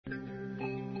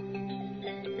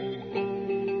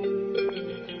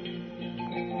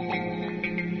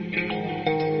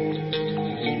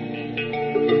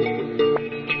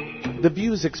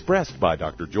views expressed by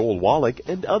Dr. Joel Wallach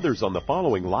and others on the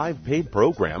following live paid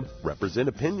program represent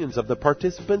opinions of the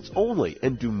participants only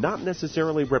and do not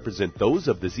necessarily represent those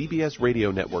of the ZBS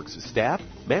Radio Network's staff,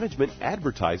 management,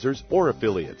 advertisers, or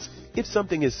affiliates. If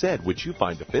something is said which you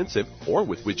find offensive or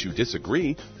with which you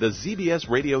disagree, the ZBS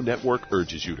Radio Network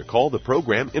urges you to call the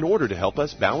program in order to help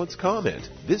us balance comment.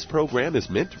 This program is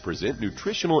meant to present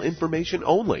nutritional information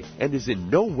only and is in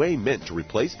no way meant to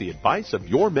replace the advice of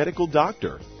your medical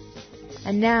doctor.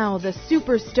 And now, the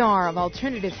superstar of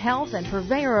alternative health and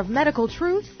purveyor of medical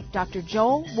truth, Dr.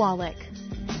 Joel Wallach.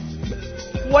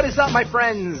 What is up, my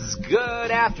friends?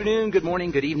 Good afternoon, good morning,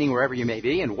 good evening, wherever you may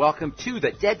be, and welcome to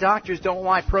the Dead Doctors Don't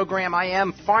Lie program. I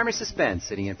am Pharmacist Ben,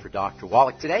 sitting in for Dr.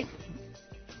 Wallach today.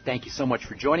 Thank you so much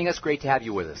for joining us. Great to have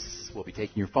you with us. We'll be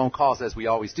taking your phone calls, as we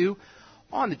always do,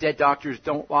 on the Dead Doctors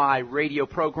Don't Lie radio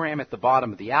program at the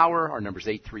bottom of the hour. Our number is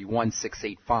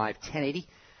 831-685-1080.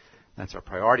 That's our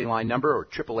priority line number, or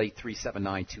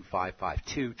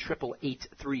 888-379-2552,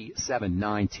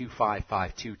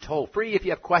 888-379-2552. Toll free if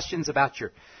you have questions about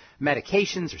your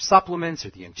medications or supplements or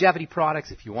the longevity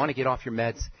products. If you want to get off your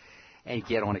meds and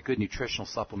get on a good nutritional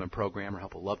supplement program or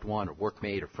help a loved one or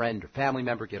workmate or friend or family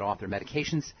member get off their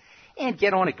medications and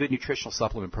get on a good nutritional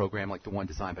supplement program like the one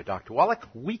designed by Dr. Wallach,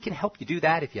 we can help you do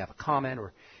that. If you have a comment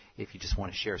or if you just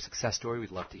want to share a success story,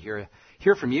 we'd love to hear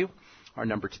from you. Our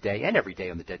number today and every day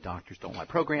on the Dead Doctors Don't Lie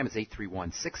program is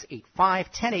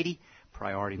 831-685-1080.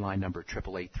 Priority line number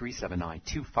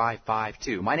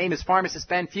 888-379-2552. My name is Pharmacist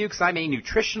Ben Fuchs. I'm a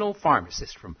nutritional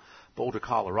pharmacist from Boulder,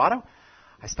 Colorado.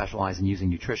 I specialize in using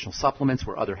nutritional supplements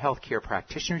where other healthcare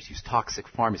practitioners use toxic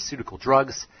pharmaceutical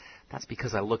drugs. That's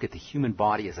because I look at the human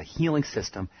body as a healing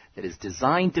system that is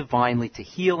designed divinely to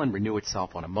heal and renew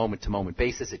itself on a moment-to-moment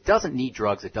basis. It doesn't need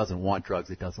drugs. It doesn't want drugs.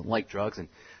 It doesn't like drugs. And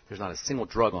there's not a single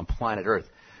drug on planet Earth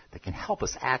that can help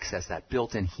us access that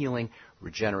built-in healing,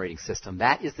 regenerating system.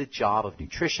 That is the job of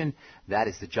nutrition. That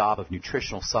is the job of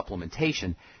nutritional supplementation.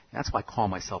 And that's why I call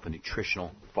myself a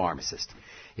nutritional pharmacist.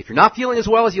 If you're not feeling as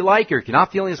well as you like, or if you're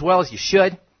not feeling as well as you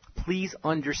should, please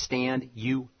understand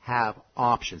you have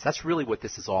options. That's really what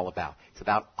this is all about. It's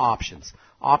about options.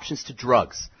 Options to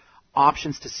drugs,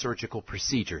 options to surgical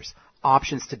procedures,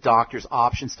 options to doctors,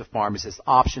 options to pharmacists,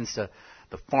 options to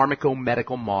the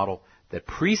pharmacomedical model that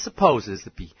presupposes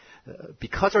that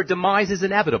because our demise is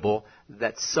inevitable,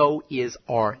 that so is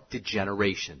our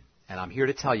degeneration. And I'm here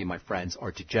to tell you, my friends,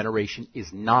 our degeneration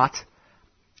is not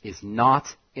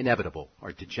inevitable.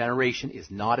 Our degeneration is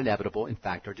not inevitable. In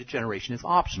fact, our degeneration is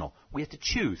optional. We have to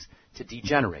choose to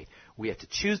degenerate. We have to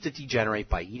choose to degenerate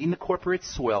by eating the corporate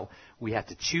swill. We have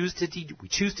to choose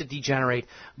to degenerate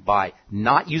by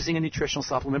not using a nutritional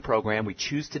supplement program. We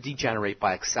choose to degenerate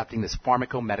by accepting this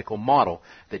pharmacomedical model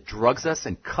that drugs us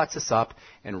and cuts us up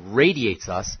and radiates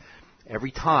us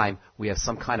every time we have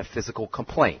some kind of physical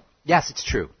complaint. Yes, it's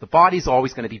true. The body's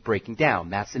always going to be breaking down.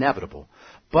 That's inevitable.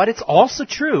 But it's also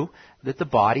true that the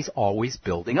body's always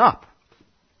building up.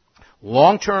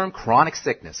 Long-term chronic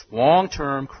sickness,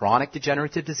 long-term chronic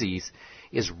degenerative disease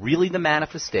is really the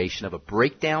manifestation of a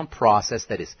breakdown process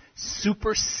that is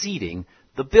superseding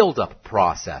the build-up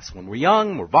process. When we're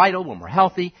young, we're vital, when we're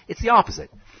healthy, it's the opposite.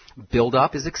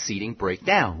 Build-up is exceeding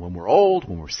breakdown. When we're old,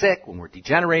 when we're sick, when we're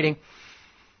degenerating,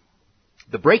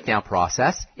 the breakdown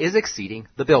process is exceeding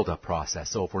the build-up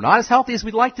process. So if we're not as healthy as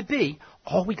we'd like to be,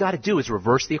 all we got to do is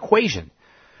reverse the equation.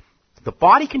 The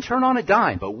body can turn on a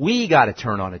dime, but we got to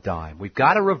turn on a dime. We've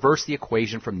got to reverse the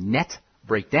equation from net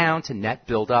breakdown to net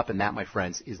build-up, and that, my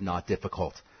friends, is not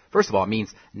difficult. First of all, it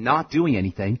means not doing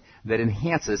anything that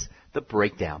enhances the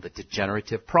breakdown, the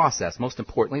degenerative process. Most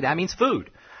importantly, that means food.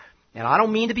 And I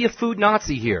don't mean to be a food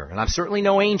Nazi here, and I'm certainly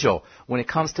no angel when it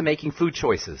comes to making food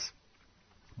choices.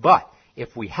 But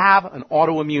if we have an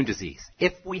autoimmune disease,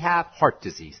 if we have heart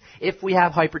disease, if we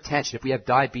have hypertension, if we have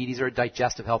diabetes or a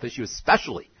digestive health issue,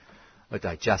 especially a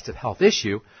digestive health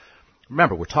issue,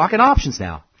 remember, we're talking options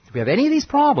now. If we have any of these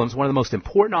problems, one of the most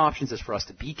important options is for us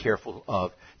to be careful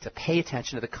of, to pay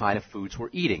attention to the kind of foods we're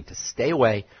eating, to stay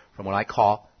away from what I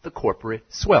call the corporate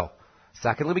swill.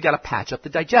 Secondly, we got to patch up the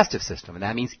digestive system, and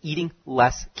that means eating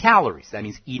less calories. That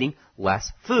means eating less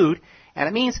food, and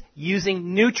it means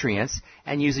using nutrients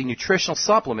and using nutritional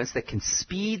supplements that can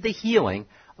speed the healing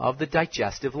of the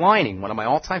digestive lining. One of my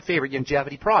all-time favorite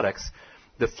longevity products,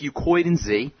 the Fucoid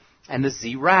Z and the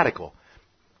Z-Radical.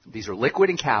 These are liquid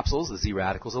in capsules. The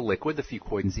Z-Radical is a liquid. The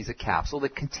Fucoid Z is a capsule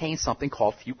that contains something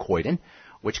called fucoidin,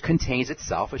 which contains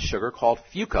itself a sugar called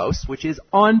fucose, which is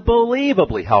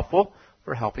unbelievably helpful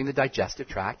for helping the digestive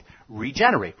tract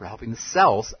regenerate, for helping the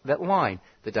cells that line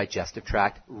the digestive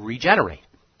tract regenerate.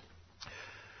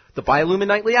 The Biolumin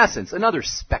Nightly Essence, another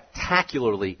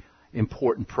spectacularly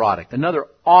important product. Another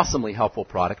awesomely helpful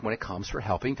product when it comes for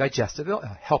helping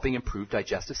improve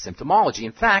digestive symptomology.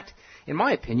 In fact, in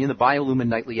my opinion, the BioLumin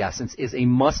Nightly Essence is a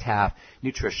must-have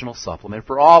nutritional supplement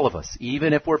for all of us,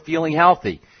 even if we're feeling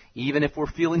healthy, even if we're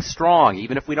feeling strong,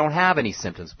 even if we don't have any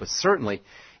symptoms. But certainly,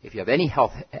 if you have any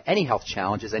health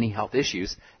challenges, any health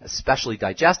issues, especially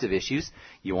digestive issues,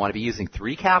 you want to be using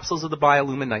 3 capsules of the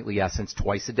BioLumin Nightly Essence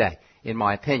twice a day, in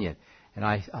my opinion. And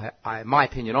in my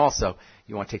opinion also,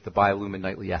 you want to take the BioLumin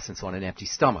Nightly Essence on an empty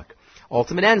stomach.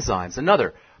 Ultimate Enzymes,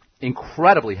 another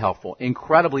incredibly helpful,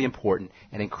 incredibly important,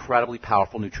 and incredibly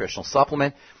powerful nutritional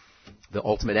supplement. The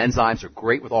Ultimate Enzymes are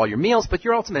great with all your meals, but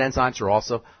your Ultimate Enzymes are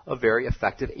also a very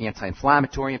effective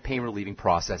anti-inflammatory and pain-relieving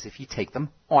process if you take them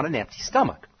on an empty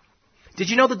stomach. Did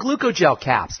you know the Glucogel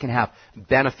caps can have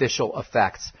beneficial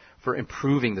effects for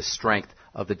improving the strength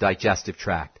of the digestive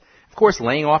tract? Of course,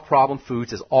 laying off problem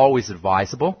foods is always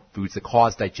advisable. Foods that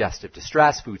cause digestive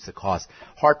distress, foods that cause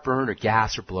heartburn or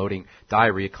gas or bloating,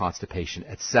 diarrhea, constipation,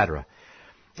 etc.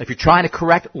 If you're trying to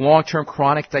correct long-term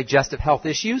chronic digestive health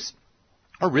issues,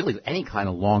 or really any kind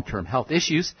of long-term health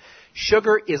issues,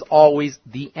 sugar is always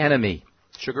the enemy.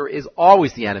 Sugar is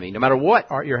always the enemy. No matter what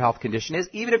your health condition is,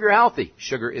 even if you're healthy,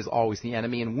 sugar is always the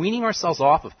enemy. And weaning ourselves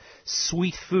off of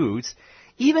sweet foods,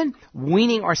 even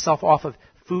weaning ourselves off of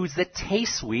foods that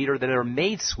taste sweet or that are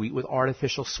made sweet with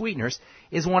artificial sweeteners,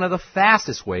 is one of the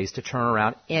fastest ways to turn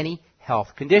around any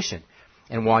health condition.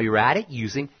 And while you're at it,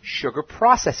 using sugar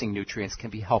processing nutrients can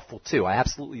be helpful too. I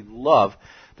absolutely love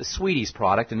the Sweeties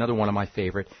product, another one of my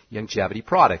favorite longevity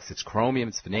products. It's chromium,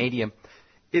 it's vanadium,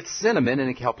 it's cinnamon, and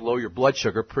it can help lower your blood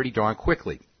sugar pretty darn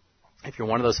quickly. If you're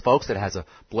one of those folks that has a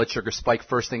blood sugar spike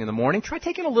first thing in the morning, try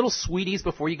taking a little Sweeties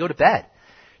before you go to bed.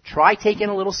 Try taking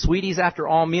a little Sweeties after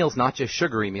all meals, not just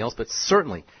sugary meals, but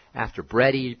certainly after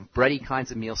bready kinds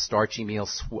of meals, starchy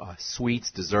meals, sweets,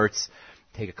 desserts.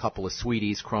 Take a couple of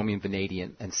Sweeties, chromium,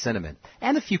 vanadium, and cinnamon.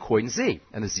 And the Fucoid and Z.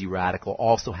 And the Z radical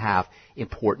also have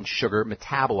important sugar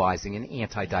metabolizing and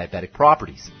anti-diabetic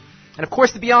properties. And of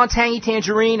course, the Beyond Tangy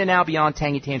Tangerine and now Beyond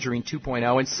Tangy Tangerine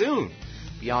 2.0 and soon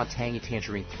Beyond Tangy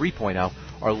Tangerine 3.0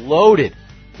 are loaded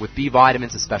with B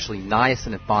vitamins, especially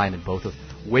niacin and thiamine, both of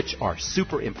which are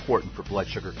super important for blood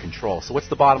sugar control. So what's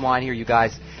the bottom line here, you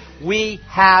guys? We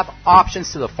have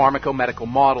options to the pharmacomedical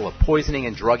model of poisoning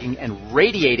and drugging and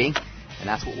radiating, and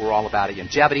that's what we're all about at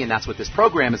Longevity, and that's what this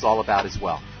program is all about as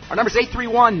well. Our number is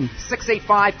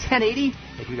 831-685-1080.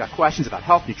 If you've got questions about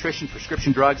health, nutrition,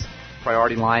 prescription drugs,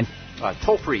 priority line,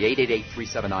 toll free,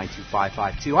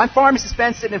 888-379-2552. I'm Pharmacist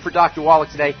Ben, sitting in for Dr.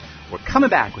 Wallach today. We're coming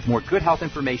back with more good health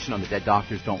information on the Dead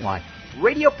Doctors Don't Lie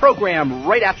radio program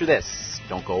right after this.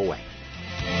 Don't go away.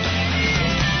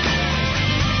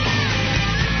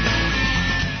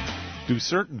 Do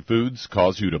certain foods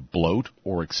cause you to bloat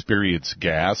or experience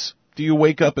gas? Do you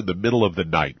wake up in the middle of the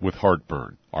night with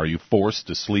heartburn? Are you forced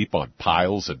to sleep on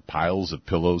piles and piles of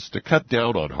pillows to cut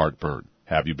down on heartburn?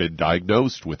 Have you been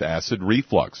diagnosed with acid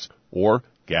reflux or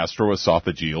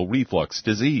gastroesophageal reflux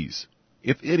disease?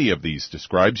 If any of these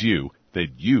describes you,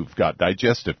 then you've got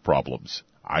digestive problems.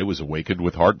 I was awakened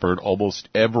with heartburn almost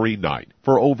every night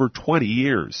for over 20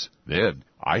 years. Then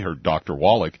I heard Dr.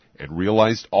 Wallach and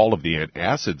realized all of the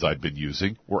antacids I'd been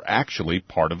using were actually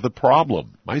part of the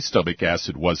problem. My stomach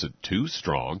acid wasn't too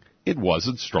strong. It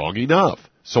wasn't strong enough.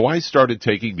 So I started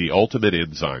taking the Ultimate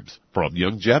Enzymes from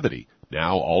Longevity.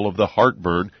 Now all of the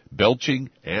heartburn, belching,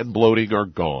 and bloating are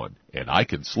gone, and I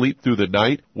can sleep through the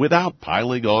night without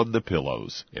piling on the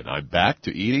pillows. And I'm back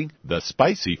to eating the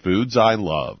spicy foods I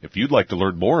love. If you'd like to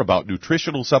learn more about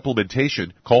nutritional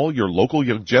supplementation, call your local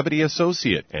Longevity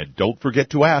associate, and don't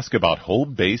forget to ask about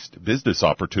home-based business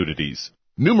opportunities.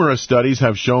 Numerous studies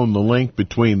have shown the link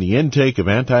between the intake of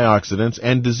antioxidants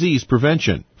and disease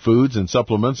prevention. Foods and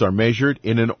supplements are measured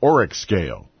in an ORAC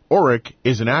scale. ORAC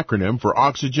is an acronym for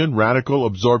Oxygen Radical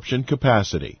Absorption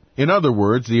Capacity. In other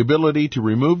words, the ability to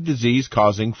remove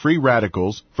disease-causing free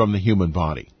radicals from the human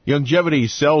body.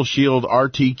 Longevity's Cell Shield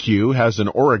RTQ has an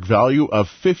ORAC value of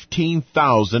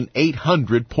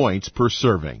 15,800 points per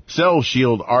serving. Cell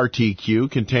Shield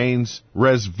RTQ contains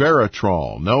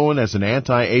resveratrol, known as an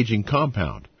anti-aging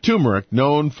compound. Turmeric,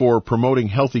 known for promoting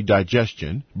healthy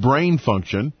digestion, brain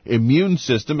function, immune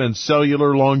system, and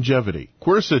cellular longevity.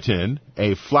 Quercetin,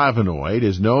 a flavonoid,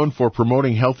 is known for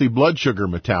promoting healthy blood sugar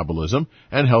metabolism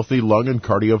and healthy lung and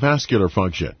cardiovascular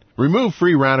function. Remove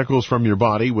free radicals from your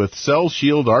body with Cell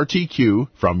Shield RTQ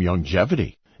from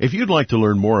Longevity. If you'd like to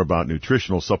learn more about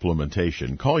nutritional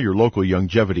supplementation, call your local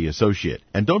Longevity associate.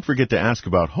 And don't forget to ask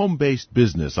about home-based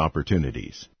business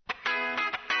opportunities.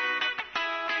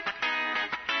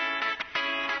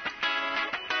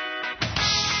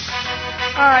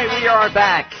 All right, we are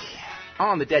back.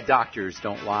 on the Dead Doctors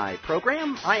Don't Lie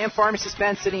program. I am Pharmacist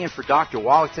Ben, sitting in for Dr.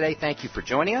 Wallach today. Thank you for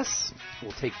joining us.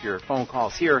 We'll take your phone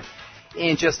calls here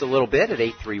in just a little bit at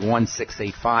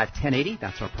 831-685-1080.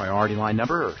 That's our priority line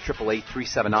number, or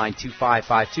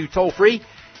 888-379-2552. Toll free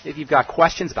if you've got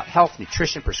questions about health,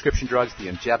 nutrition, prescription drugs, the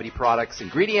longevity products,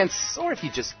 ingredients, or if you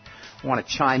just want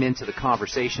to chime into the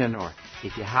conversation, or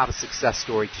if you have a success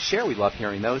story to share. We love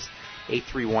hearing those.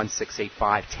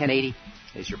 831-685-1080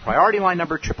 is your priority line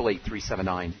number,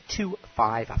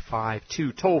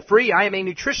 888-379-2552. Toll free. I am a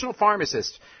nutritional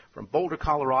pharmacist from Boulder,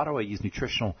 Colorado. I use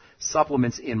nutritional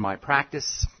supplements in my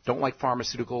practice. Don't like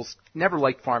pharmaceuticals. Never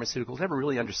liked pharmaceuticals. Never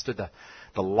really understood the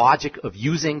logic of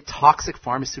using toxic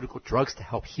pharmaceutical drugs to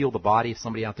help heal the body. If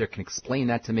somebody out there can explain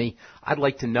that to me, I'd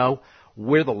like to know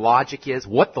where the logic is,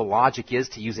 what the logic is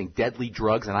to using deadly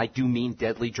drugs, and I do mean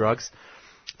deadly drugs,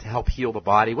 to help heal the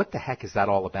body. What the heck is that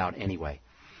all about anyway?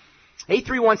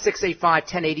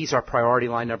 831-685-1080 is our priority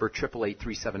line number,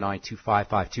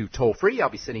 888-379-2552. Toll free. I'll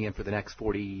be sitting in for the next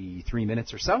 43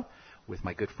 minutes or so with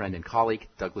my good friend and colleague,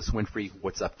 Douglas Winfrey.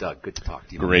 What's up, Doug? Good to talk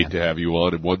to you. Great to have you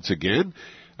on. And once again,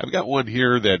 I've got one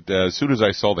here that as soon as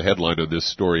I saw the headline of this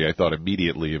story, I thought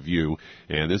immediately of you.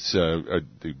 And this, the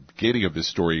beginning of this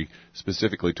story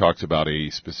specifically talks about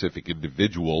a specific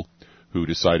individual who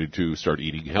decided to start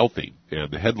eating healthy.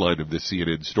 And the headline of this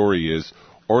CNN story is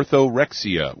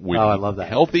Orthorexia, when I love that.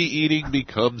 Healthy eating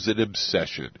becomes an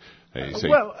obsession. They say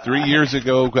 3 years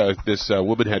ago, this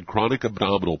woman had chronic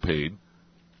abdominal pain,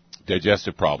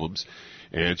 digestive problems,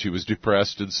 and she was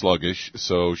depressed and sluggish,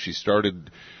 so she started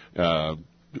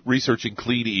researching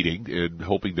clean eating and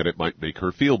hoping that it might make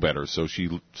her feel better. So she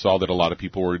saw that a lot of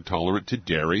people were intolerant to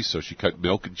dairy, so she cut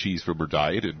milk and cheese from her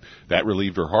diet, and that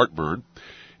relieved her heartburn.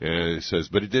 And it says,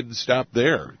 but it didn't stop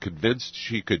there. Convinced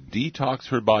she could detox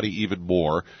her body even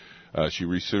more, she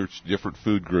researched different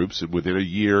food groups, and within a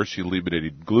year she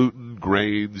eliminated gluten,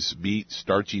 grains, meat,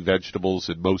 starchy vegetables,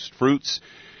 and most fruits.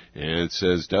 And it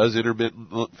says, does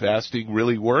intermittent fasting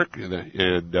really work? And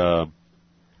it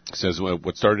says, well,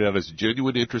 what started out as a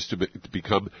genuine interest to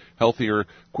become healthier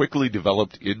quickly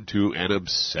developed into an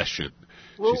obsession.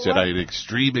 She said, I had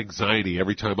extreme anxiety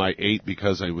every time I ate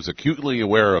because I was acutely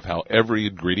aware of how every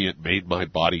ingredient made my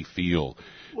body feel.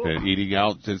 And eating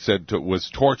out, it said, was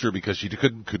torture because she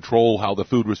couldn't control how the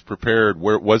food was prepared.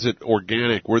 Was it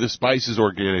organic? Were the spices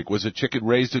organic? Was it chicken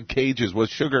raised in cages?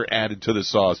 Was sugar added to the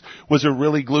sauce? Was it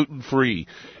really gluten-free?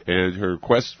 And her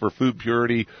quest for food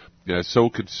purity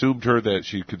so consumed her that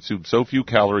she consumed so few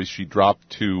calories she dropped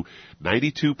to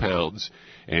 92 pounds.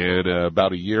 And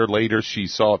about a year later, she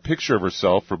saw a picture of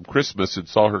herself from Christmas and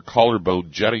saw her collarbone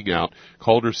jutting out,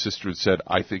 called her sister and said,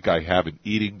 I think I have an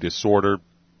eating disorder.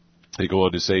 They go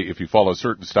on to say, if you follow a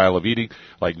certain style of eating,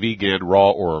 like vegan, raw,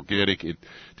 or organic, it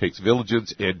takes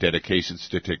diligence and dedication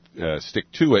to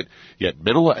stick to it. Yet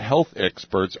mental health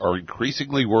experts are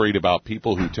increasingly worried about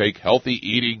people who take healthy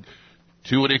eating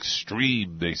to an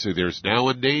extreme. They say there's now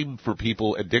a name for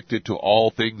people addicted to all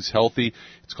things healthy.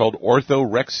 It's called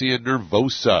orthorexia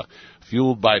nervosa.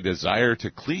 Fueled by desire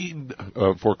to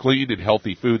for clean and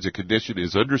healthy foods, a condition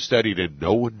is understudied and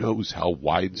no one knows how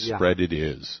widespread it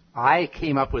is. I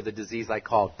came up with a disease I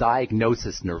call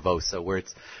diagnosis nervosa,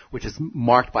 which is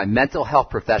marked by mental health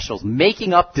professionals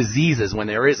making up diseases when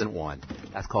there isn't one.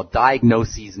 That's called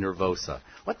diagnosis nervosa.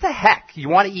 What the heck? You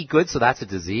want to eat good, so that's a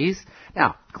disease?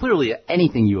 Now, clearly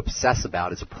anything you obsess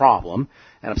about is a problem.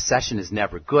 An obsession is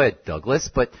never good, Douglas,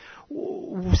 but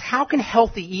how can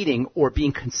healthy eating or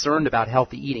being concerned about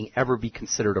healthy eating ever be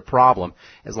considered a problem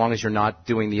as long as you're not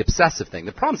doing the obsessive thing?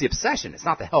 The problem's the obsession. It's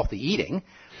not the healthy eating.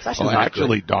 Well,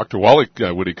 actually, Dr. Wallach,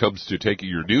 when it comes to taking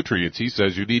your nutrients, he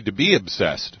says you need to be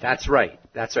obsessed. That's right.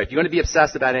 That's right. If you're going to be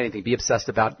obsessed about anything, be obsessed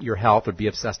about your health or be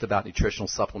obsessed about nutritional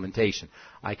supplementation.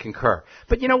 I concur.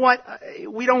 But you know what?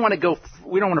 We don't want to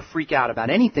freak out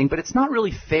about anything, but it's not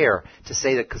really fair to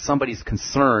say that because somebody's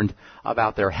concerned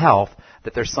about their health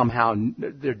that they're somehow,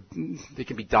 they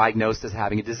can be diagnosed as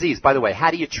having a disease. By the way, how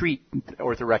do you treat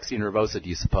orthorexia nervosa, do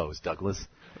you suppose, Douglas?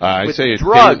 I say it's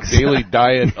daily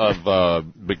diet of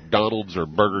McDonald's or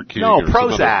Burger King or Prozac. Some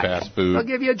other fast food. They'll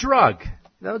give you a drug.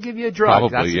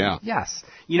 Probably, yeah. Yes.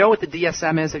 You know what the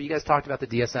DSM is? Have you guys talked about the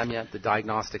DSM yet? The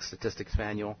Diagnostic Statistics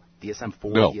Manual?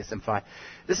 DSM-4, no. DSM-5.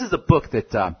 This is the book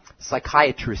that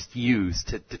psychiatrists use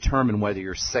to determine whether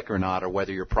you're sick or not, or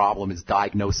whether your problem is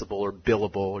diagnosable or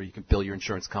billable, or you can bill your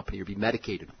insurance company or be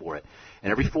medicated for it.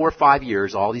 And every 4 or 5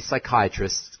 years, all these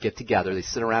psychiatrists get together. They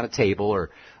sit around a table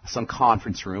or some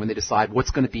conference room, and they decide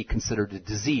what's going to be considered a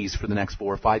disease for the next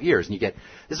 4 or 5 years. And this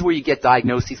is where you get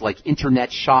diagnoses like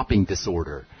internet shopping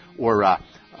disorder, or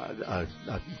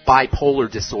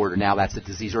bipolar disorder, now that's a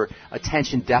disease, or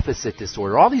attention deficit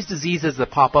disorder. All these diseases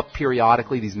that pop up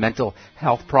periodically, these mental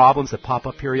health problems that pop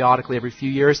up periodically every few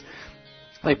years,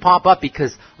 they pop up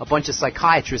because a bunch of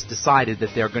psychiatrists decided that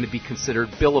they're going to be considered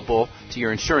billable to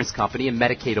your insurance company and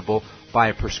medicatable by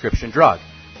a prescription drug.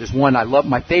 There's one I love.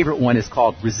 My favorite one is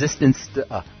called resistance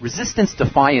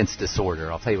defiance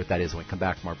disorder. I'll tell you what that is when we come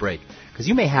back from our break, because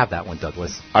you may have that one,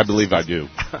 Douglas. I believe I do.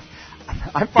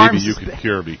 Maybe you can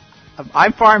cure me.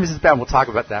 I'm Pharmacist Ben. We'll talk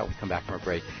about that when we come back from our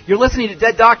break. You're listening to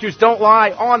Dead Doctors Don't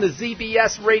Lie on the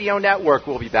ZBS Radio Network.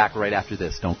 We'll be back right after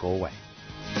this. Don't go away.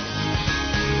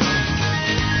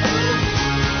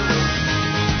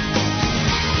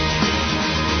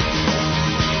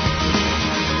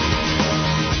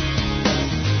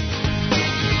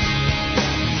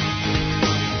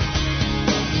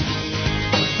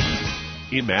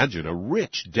 Imagine a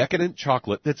rich, decadent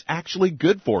chocolate that's actually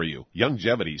good for you.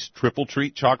 Youngevity's Triple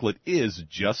Treat chocolate is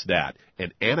just that.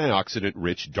 An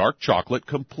antioxidant-rich dark chocolate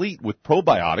complete with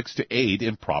probiotics to aid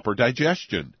in proper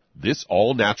digestion. This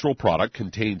all-natural product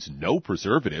contains no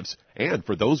preservatives, and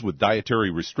for those with dietary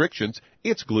restrictions,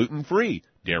 it's gluten-free,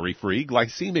 dairy-free,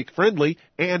 glycemic-friendly,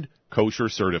 and kosher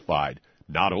certified.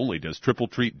 Not only does Triple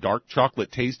Treat dark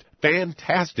chocolate taste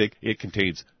fantastic, it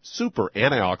contains super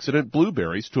antioxidant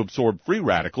blueberries to absorb free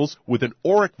radicals with an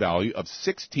ORAC value of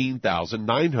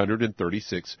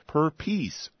 16,936 per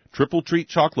piece. Triple Treat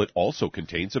chocolate also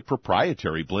contains a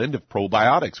proprietary blend of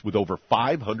probiotics with over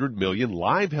 500 million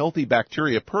live healthy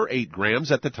bacteria per 8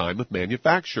 grams at the time of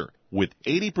manufacture, with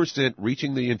 80%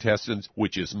 reaching the intestines,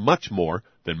 which is much more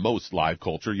than most live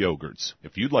culture yogurts.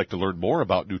 If you'd like to learn more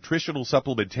about nutritional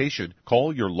supplementation,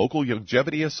 call your local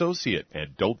Youngevity associate,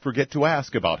 and don't forget to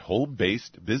ask about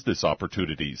home-based business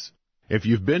opportunities. If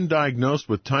you've been diagnosed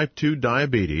with type 2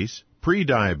 diabetes,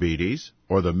 prediabetes,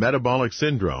 or the metabolic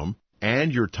syndrome,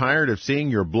 and you're tired of seeing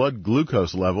your blood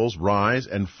glucose levels rise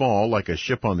and fall like a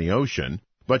ship on the ocean,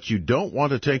 but you don't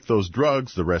want to take those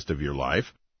drugs the rest of your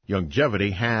life,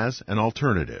 Youngevity has an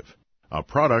alternative. A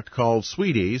product called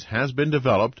Sweeties has been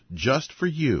developed just for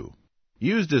you.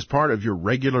 Used as part of your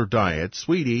regular diet,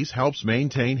 Sweeties helps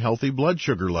maintain healthy blood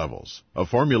sugar levels, a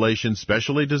formulation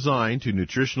specially designed to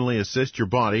nutritionally assist your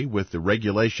body with the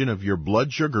regulation of your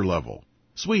blood sugar level.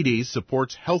 Sweeties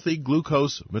supports healthy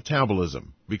glucose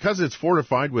metabolism because it's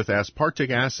fortified with aspartic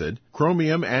acid,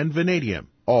 chromium, and vanadium,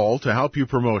 all to help you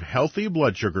promote healthy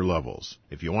blood sugar levels.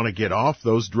 If you want to get off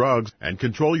those drugs and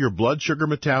control your blood sugar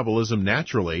metabolism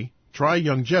naturally, try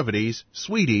Youngevity's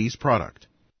Sweeties product.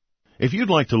 If you'd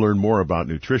like to learn more about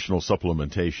nutritional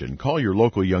supplementation, call your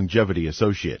local Youngevity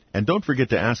associate, and don't forget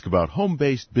to ask about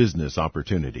home-based business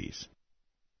opportunities.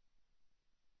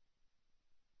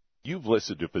 You've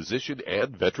listened to physician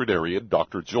and veterinarian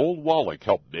Dr. Joel Wallach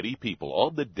help many people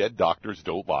on the Dead Doctors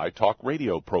Don't Lie talk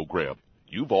radio program.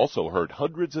 You've also heard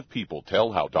hundreds of people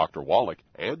tell how Dr. Wallach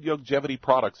and Youngevity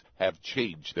products have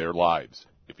changed their lives.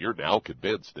 If you're now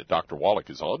convinced that Dr.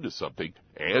 Wallach is onto something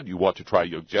and you want to try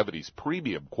Youngevity's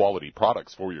premium quality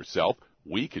products for yourself,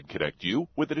 we can connect you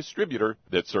with a distributor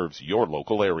that serves your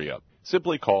local area.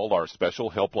 Simply call our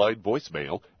special helpline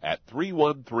voicemail at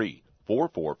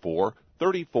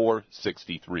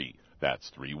 313-444-3463.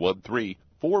 That's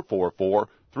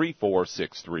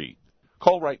 313-444-3463.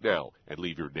 Call right now and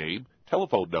leave your name,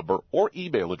 telephone number, or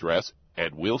email address,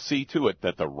 and we'll see to it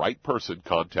that the right person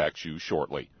contacts you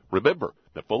shortly. Remember,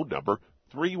 the phone number,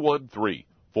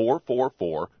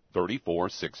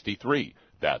 313-444-3463.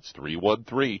 That's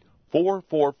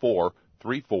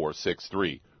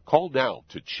 313-444-3463. Call now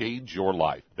to change your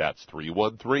life. That's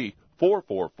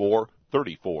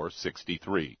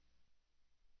 313-444-3463.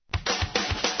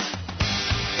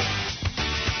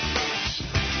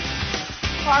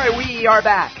 All right, we are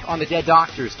back on the Dead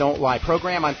Doctors Don't Lie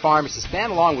program. I'm Pharmacist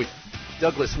Ben, along with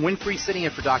Douglas Winfrey, sitting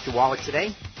in for Dr. Wallach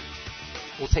today.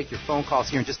 We'll take your phone calls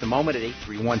here in just a moment at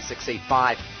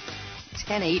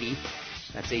 831-685-1080.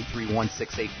 That's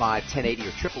 831-685-1080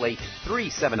 or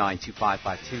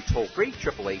 888-379-2552, toll free,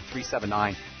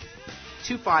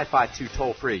 888-379-2552,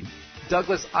 toll free.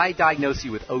 Douglas, I diagnose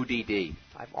you with ODD.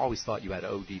 I've always thought you had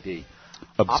ODD.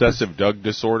 Obsessive Doug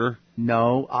disorder?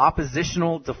 No,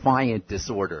 oppositional defiant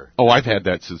disorder. Oh, I've had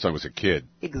that since I was a kid.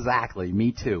 Exactly,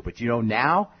 me too. But you know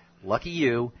now, lucky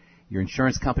you, your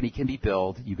insurance company can be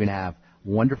billed. You can have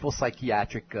wonderful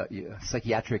psychiatric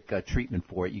treatment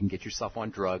for it. You can get yourself on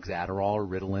drugs, Adderall or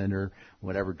Ritalin or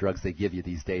whatever drugs they give you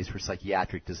these days for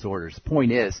psychiatric disorders. The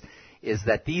point is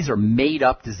that these are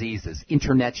made-up diseases,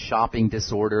 internet shopping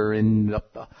disorder and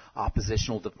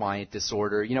oppositional defiant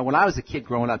disorder. You know, when I was a kid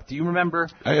growing up, do you remember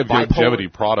I had longevity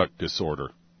product disorder.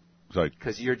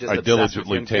 because you're just I obsessed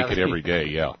diligently with take it every day.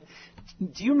 Yeah.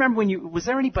 Do you remember was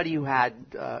there anybody who had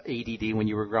ADD when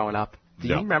you were growing up? Do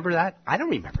you remember that? I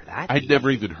don't remember that. I'd never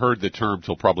even heard the term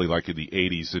till probably like in the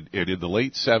 80s. And in the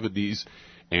late 70s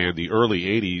and the early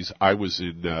 80s, I was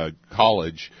in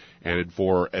college, and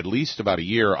for at least about a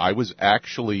year, I was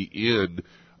actually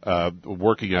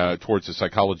working towards a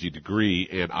psychology degree,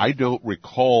 and I don't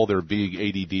recall there being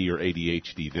ADD or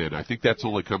ADHD then. I think that's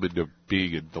only come into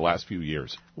being in the last few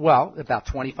years. Well, about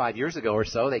 25 years ago or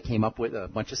so, they came up with a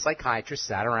bunch of psychiatrists,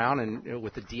 sat around and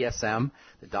with the DSM,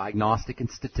 the Diagnostic and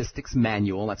Statistics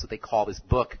Manual. That's what they call this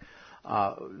book.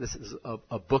 This is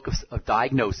a book of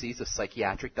diagnoses, of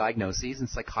psychiatric diagnoses, and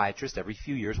psychiatrists every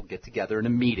few years will get together in a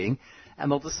meeting, and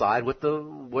they'll decide what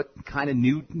kind of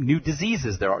new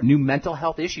diseases there are, new mental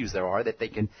health issues there are that they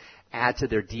can add to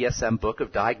their DSM book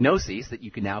of diagnoses that you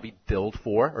can now be billed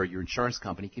for, or your insurance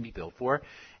company can be billed for,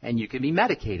 and you can be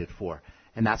medicated for.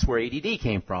 And that's where ADD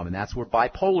came from, and that's where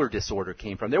bipolar disorder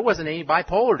came from. There wasn't any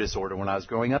bipolar disorder when I was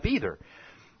growing up either.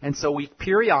 And so we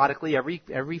periodically,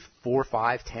 every 4,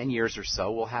 5, 10 years or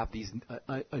so, we'll have these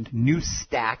a new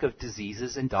stack of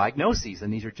diseases and diagnoses,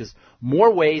 and these are just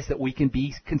more ways that we can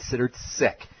be considered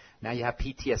sick. Now you have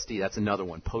PTSD, that's another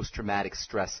one, post-traumatic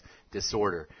stress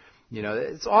disorder. You know,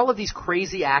 it's all of these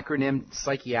crazy acronym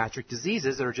psychiatric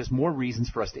diseases that are just more reasons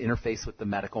for us to interface with the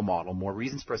medical model, more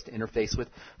reasons for us to interface with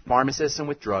pharmacists and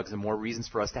with drugs, and more reasons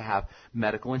for us to have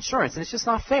medical insurance, and it's just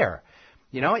not fair.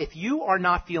 You know, if you are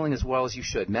not feeling as well as you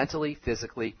should, mentally,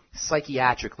 physically,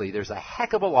 psychiatrically, there's a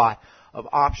heck of a lot of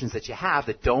options that you have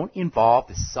that don't involve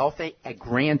the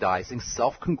self-aggrandizing,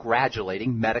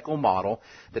 self-congratulating medical model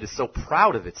that is so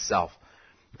proud of itself.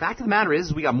 The fact of the matter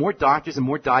is we got more doctors and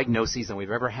more diagnoses than we've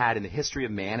ever had in the history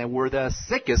of man, and we're the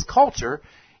sickest culture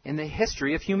in the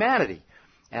history of humanity.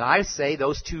 And I say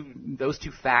those two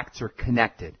facts are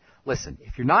connected. Listen,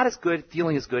 if you're not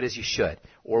feeling as good as you should,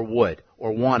 or would,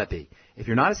 or want to be, if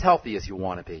you're not as healthy as you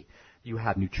want to be, you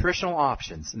have nutritional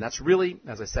options. And that's really,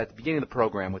 as I said at the beginning of the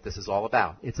program, what this is all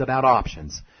about. It's about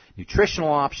options. Nutritional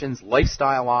options,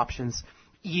 lifestyle options,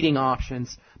 eating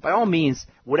options. By all means,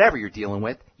 whatever you're dealing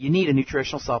with, you need a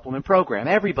nutritional supplement program.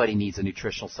 Everybody needs a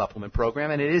nutritional supplement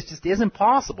program, and it just isn't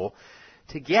possible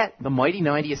to get the Mighty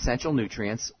 90 essential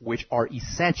nutrients, which are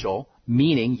essential,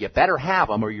 meaning you better have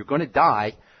them or you're going to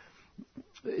die.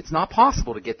 It's not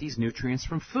possible to get these nutrients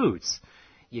from foods.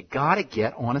 You got to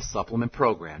get on a supplement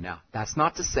program. Now, that's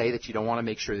not to say that you don't want to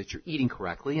make sure that you're eating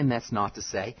correctly, and that's not to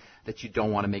say that you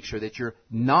don't want to make sure that you're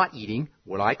not eating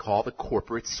what I call the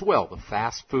corporate swill, the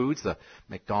fast foods, the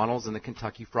McDonald's and the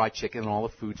Kentucky Fried Chicken and all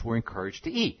the foods we're encouraged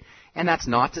to eat. And that's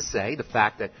not to say the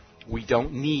fact that we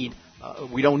don't need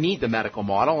the medical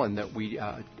model and that we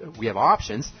have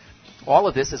options. All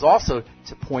of this is also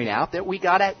to point out that we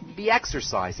got to be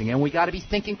exercising, and we got to be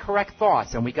thinking correct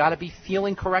thoughts, and we got to be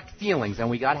feeling correct feelings, and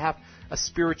we got to have a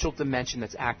spiritual dimension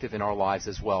that's active in our lives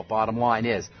as well. Bottom line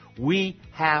is, we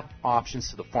have options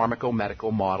to the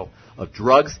pharmaco-medical model of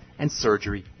drugs and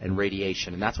surgery and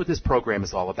radiation, and that's what this program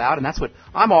is all about, and that's what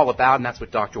I'm all about, and that's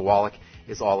what Dr. Wallach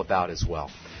is all about as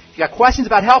well. If you got questions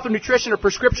about health and nutrition or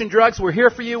prescription drugs, we're here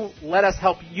for you. Let us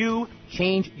help you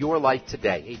change your life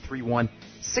today.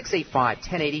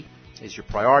 831-685-1080 is your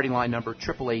priority line number,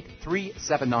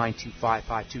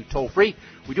 888-379-2552, toll free.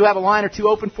 We do have a line or two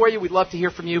open for you. We'd love to hear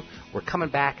from you. We're coming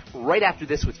back right after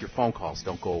this with your phone calls.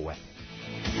 Don't go away.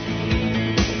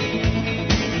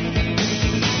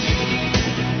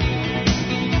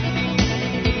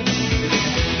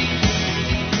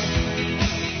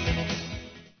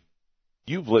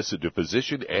 You've listened to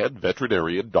physician and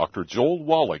veterinarian Dr. Joel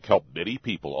Wallach help many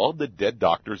people on the Dead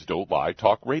Doctors Don't Lie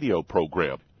talk radio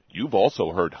program. You've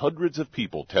also heard hundreds of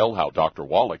people tell how Dr.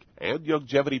 Wallach and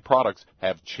Youngevity products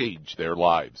have changed their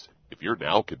lives. If you're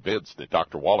now convinced that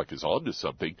Dr. Wallach is onto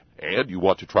something and you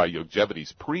want to try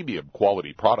Youngevity's premium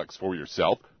quality products for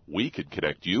yourself, we can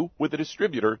connect you with a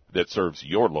distributor that serves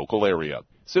your local area.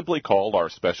 Simply call our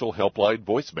special helpline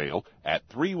voicemail at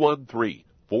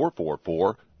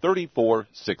 313-444-3463.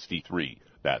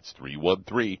 That's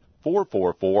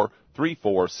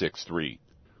 313-444-3463.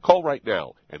 Call right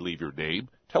now and leave your name,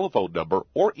 telephone number,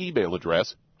 or email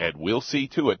address, and we'll see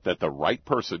to it that the right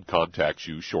person contacts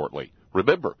you shortly.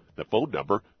 Remember, the phone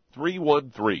number,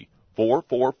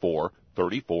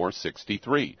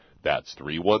 313-444-3463. That's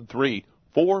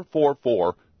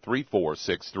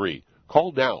 313-444-3463.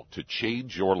 Call now to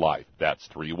change your life. That's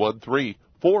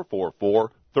 313-444-3463.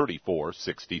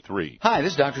 3463. Hi,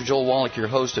 this is Dr. Joel Wallach, your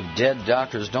host of Dead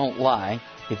Doctors Don't Lie.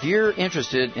 If you're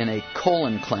interested in a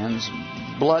colon cleanse,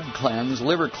 blood cleanse,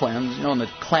 liver cleanse, in the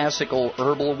classical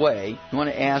herbal way, you want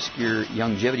to ask your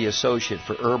Youngevity associate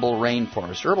for Herbal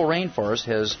Rainforest. Herbal Rainforest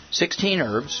has 16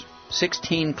 herbs,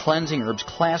 16 cleansing herbs,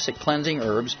 classic cleansing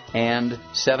herbs, and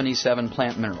 77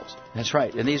 plant minerals. That's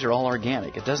right, and these are all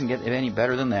organic. It doesn't get any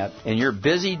better than that. In your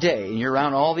busy day, and you're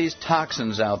around all these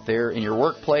toxins out there, in your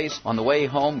workplace, on the way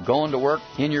home, going to work,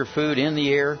 in your food, in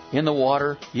the air, in the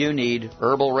water, you need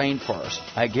Herbal Rainforest.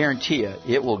 I guarantee you,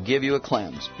 it will give you a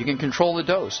cleanse. You can control the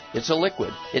dose. It's a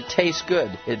liquid. It tastes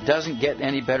good. It doesn't get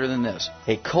any better than this.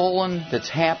 A colon that's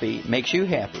happy makes you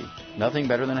happy. Nothing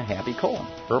better than a happy colon.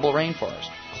 Herbal Rainforest.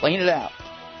 Clean it out.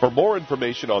 For more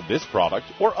information on this product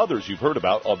or others you've heard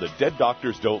about on the Dead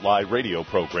Doctors Don't Lie radio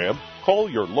program, call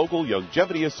your local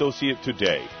Youngevity associate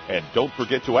today. And don't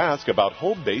forget to ask about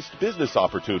home-based business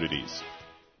opportunities.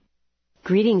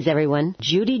 Greetings, everyone.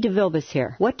 Judy DeVilbus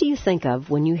here. What do you think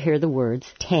of when you hear the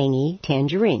words tangy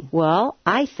tangerine? Well,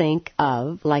 I think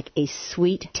of like a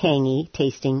sweet, tangy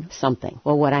tasting something.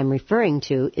 Well, what I'm referring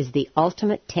to is the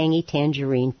Ultimate Tangy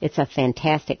Tangerine. It's a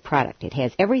fantastic product. It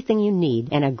has everything you need,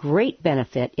 and a great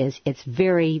benefit is it's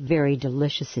very, very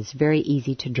delicious. It's very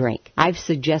easy to drink. I've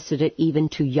suggested it even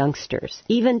to youngsters.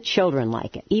 Even children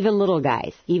like it. Even little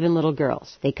guys. Even little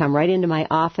girls. They come right into my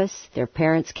office. Their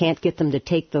parents can't get them to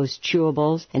take those chewables.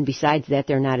 And besides that,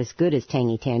 they're not as good as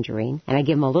Tangy Tangerine. And I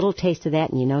give them a little taste of that,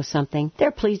 and you know something?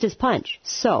 They're pleased as punch.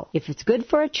 So, if it's good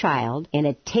for a child and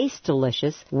it tastes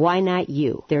delicious, why not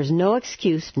you? There's no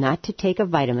excuse not to take a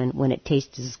vitamin when it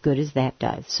tastes as good as that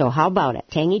does. So how about it?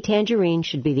 Tangy Tangerine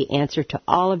should be the answer to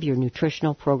all of your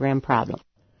nutritional program problems.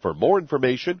 For more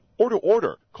information or to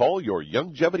order, call your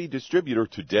Youngevity distributor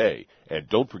today. And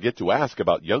don't forget to ask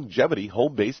about Youngevity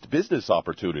home-based business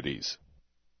opportunities.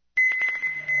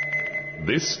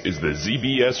 This is the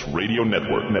ZBS Radio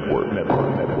Network.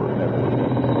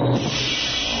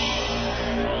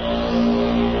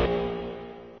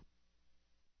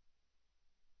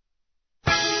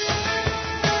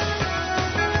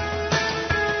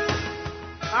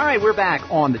 All right, we're back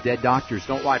on the Dead Doctors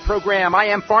Don't Lie program. I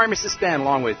am Pharmacist Ben,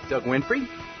 along with Doug Winfrey,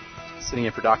 sitting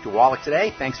in for Dr. Wallach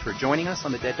today. Thanks for joining us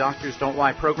on the Dead Doctors Don't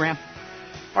Lie program.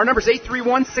 Our number is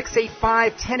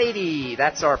 831-685-1080.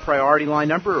 That's our priority line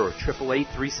number, or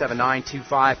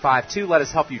 888-379-2552. Let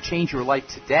us help you change your life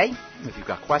today. If you've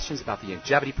got questions about the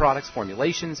Youngevity products,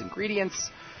 formulations, ingredients,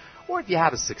 or if you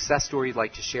have a success story you'd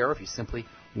like to share, or if you simply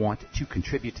want to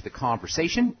contribute to the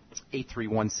conversation,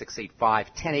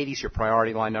 831-685-1080 is your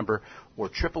priority line number, or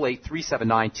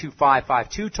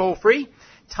 888-379-2552, toll free.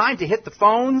 Time to hit the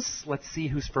phones. Let's see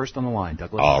who's first on the line,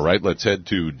 Douglas. All right, let's head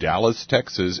to Dallas,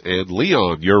 Texas. And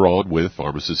Leon, you're on with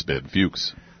Pharmacist Ben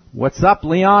Fuchs. What's up,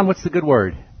 Leon? What's the good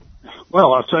word?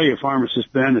 Well, I'll tell you,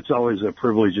 Pharmacist Ben, it's always a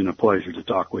privilege and a pleasure to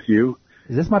talk with you.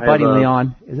 Is this my buddy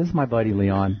Leon? Is this my buddy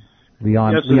Leon?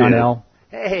 Yes, Leon L?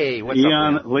 Hey, what's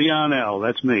up, Leon L.,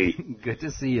 that's me. Good to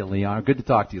see you, Leon. Good to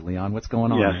talk to you, Leon. What's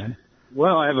going on, man?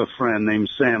 Well, I have a friend named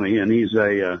Sammy, and he's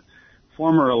a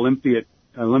former Olympic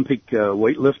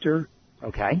weightlifter.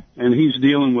 Okay. And he's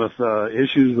dealing with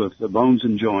issues with the bones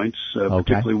and joints,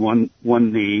 particularly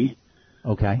one knee.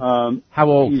 Okay. How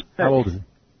old is he?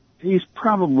 He's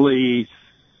probably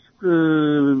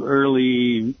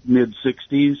early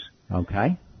mid-60s.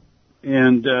 Okay.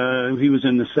 And he was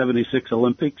in the 76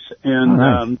 Olympics,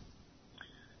 and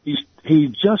he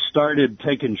just started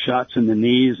taking shots in the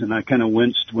knees, and I kind of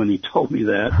winced when he told me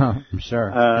that. I'm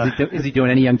sure. Is he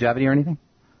doing any Youngevity or anything?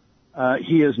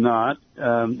 He is not.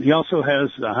 He also has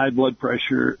high blood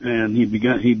pressure, and he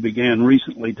began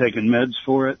recently taking meds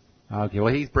for it. Okay,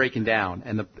 well, he's breaking down,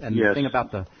 and Yes. the thing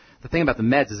about the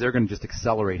meds is they're going to just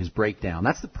accelerate his breakdown.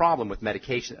 That's the problem with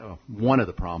medication. One of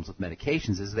the problems with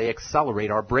medications is they accelerate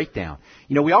our breakdown.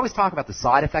 You know, we always talk about the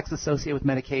side effects associated with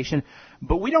medication,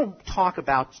 but we don't talk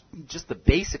about just the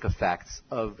basic effects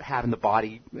of having the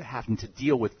body having to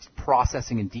deal with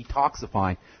processing and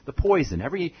detoxifying the poison.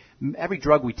 Every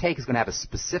drug we take is going to have a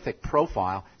specific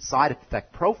profile, side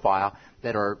effect profile,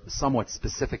 that are somewhat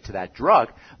specific to that drug,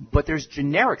 but there's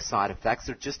generic side effects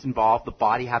that just involve the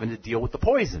body having to deal with the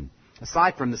poison.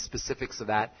 Aside from the specifics of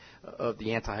that, of the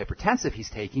antihypertensive he's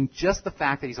taking, just the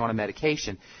fact that he's on a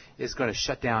medication is going to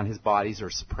shut down his body's or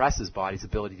suppress his body's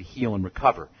ability to heal and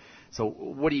recover. So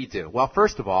what do you do? Well,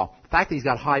 first of all, the fact that he's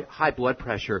got high blood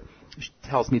pressure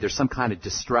tells me there's some kind of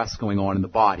distress going on in the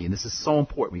body, and this is so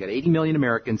important. We got 80 million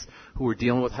Americans who are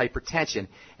dealing with hypertension,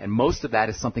 and most of that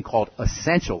is something called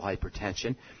essential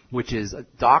hypertension, which is a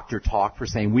doctor talk for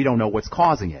saying we don't know what's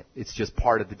causing it. It's just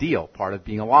part of the deal, part of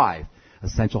being alive.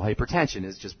 Essential hypertension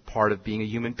is just part of being a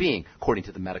human being, according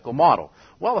to the medical model.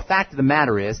 Well, the fact of the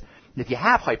matter is, if you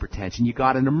have hypertension, you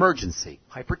got an emergency.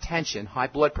 Hypertension, high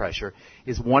blood pressure,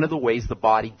 is one of the ways the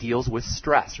body deals with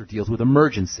stress or deals with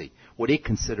emergency, what it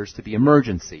considers to be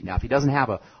emergency. Now, if he doesn't have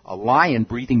a lion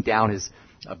breathing down his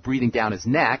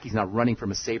neck, he's not running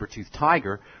from a saber-toothed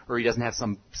tiger, or he doesn't have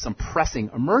some pressing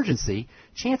emergency,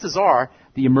 chances are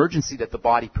the emergency that the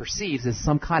body perceives is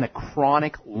some kind of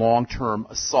chronic long-term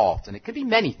assault. And it could be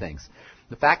many things.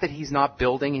 The fact that he's not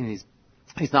building and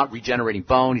he's not regenerating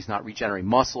bone, he's not regenerating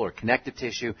muscle or connective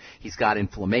tissue, he's got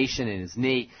inflammation in his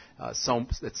knee,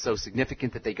 that's so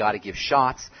significant that they got to give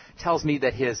shots, tells me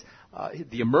that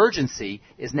the emergency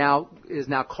is now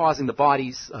causing the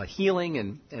body's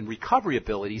healing and recovery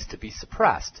abilities to be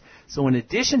suppressed. So in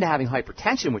addition to having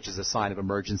hypertension, which is a sign of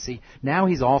emergency, now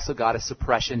he's also got a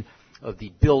suppression of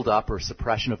the buildup or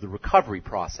suppression of the recovery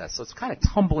process. So it's kind of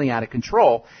tumbling out of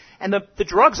control. And the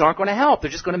drugs aren't going to help.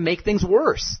 They're just going to make things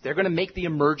worse. They're going to make the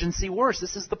emergency worse.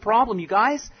 This is the problem, you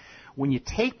guys. When you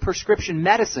take prescription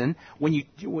medicine, when you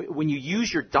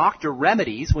use your doctor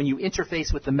remedies, when you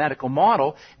interface with the medical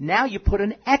model, now you put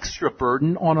an extra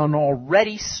burden on an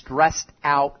already stressed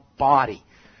out body.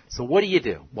 So what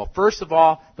do? Well, first of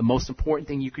all, the most important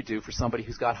thing you could do for somebody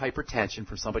who's got hypertension,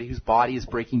 for somebody whose body is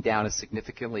breaking down as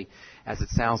significantly as it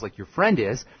sounds like your friend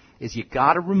is you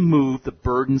got to remove the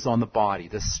burdens on the body,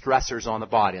 the stressors on the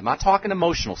body. I'm not talking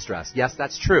emotional stress. Yes,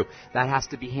 that's true. That has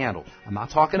to be handled. I'm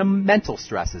not talking mental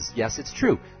stresses. Yes, it's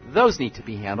true. Those need to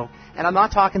be handled. And I'm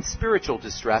not talking spiritual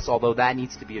distress, although that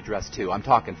needs to be addressed too. I'm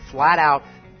talking flat out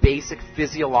basic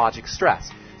physiologic stress.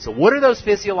 So what are those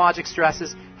physiologic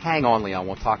stresses? Hang on, Leon.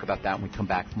 We'll talk about that when we come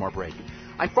back from our break.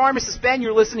 I'm Pharmacist Ben.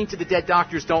 You're listening to the Dead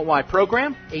Doctors Don't Lie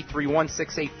program.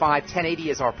 831-685-1080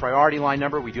 is our priority line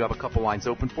number. We do have a couple lines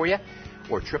open for you.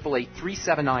 Or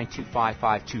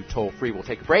 888-379-2552 toll free. We'll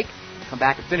take a break, come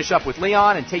back and finish up with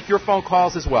Leon and take your phone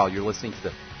calls as well. You're listening to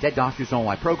the Dead Doctors Don't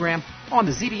Lie program on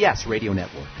the ZBS Radio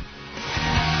Network.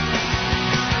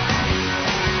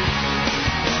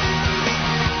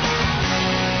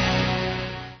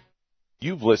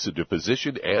 You've listened to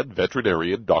physician and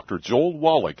veterinarian Dr. Joel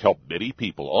Wallach help many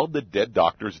people on the Dead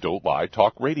Doctors Don't Lie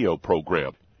talk radio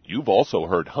program. You've also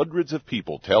heard hundreds of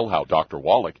people tell how Dr.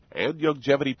 Wallach and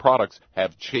Youngevity products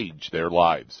have changed their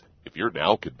lives. If you're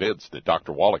now convinced that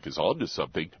Dr. Wallach is onto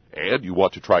something and you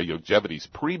want to try Youngevity's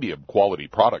premium quality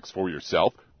products for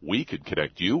yourself, we can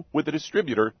connect you with a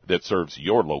distributor that serves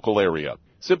your local area.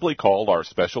 Simply call our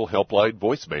special helpline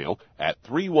voicemail at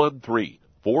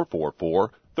 313-444-3463.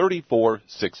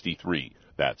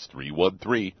 That's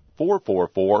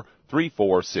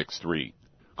 313-444-3463.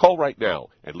 Call right now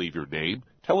and leave your name,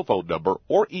 telephone number,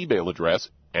 or email address,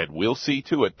 and we'll see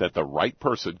to it that the right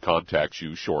person contacts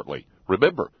you shortly.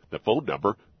 Remember, the phone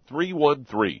number,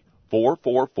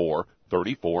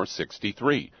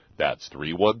 313-444-3463. That's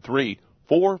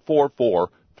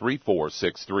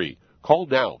 313-444-3463. Call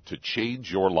now to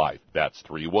change your life. That's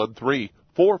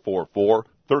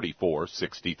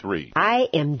 313-444-3463. I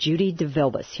am Judy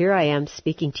DeVilbus. Here I am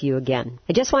speaking to you again.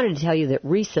 I just wanted to tell you that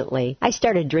recently I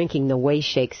started drinking the Whey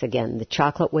Shakes again, the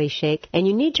chocolate Whey Shake. And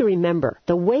you need to remember,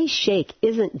 the Whey Shake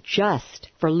isn't just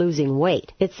for losing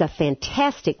weight. It's a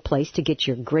fantastic place to get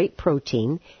your great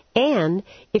protein. And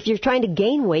if you're trying to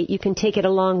gain weight, you can take it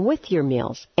along with your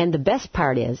meals. And the best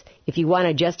part is, if you want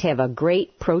to just have a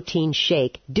great protein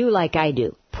shake, do like I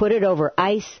do. Put it over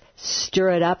ice,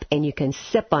 stir it up, and you can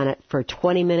sip on it for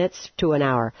 20 minutes to an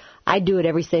hour. I do it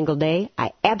every single day.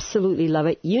 I absolutely love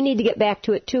it. You need to get back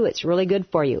to it, too. It's really good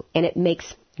for you. And it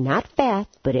makes not fat,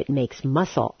 but it makes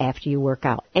muscle after you work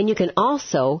out. And you can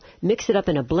also mix it up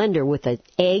in a blender with an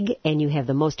egg, and you have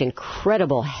the most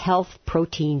incredible health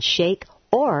protein shake.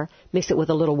 Or mix it with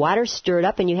a little water, stir it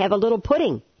up, and you have a little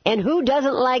pudding. And who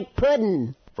doesn't like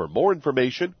pudding? For more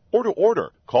information or to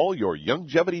order, call your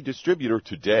Youngevity distributor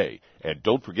today. And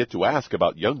don't forget to ask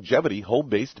about Youngevity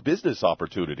home-based business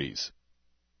opportunities.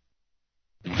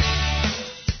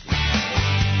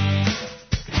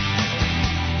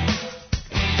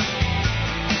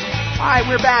 Hi,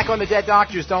 we're back on the Dead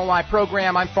Doctors Don't Lie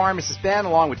program. I'm Pharmacist Ben,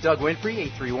 along with Doug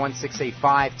Winfrey.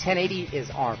 831-685-1080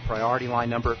 is our priority line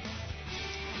number.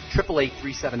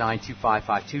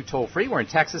 888-379-2552, toll free. We're in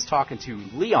Texas talking to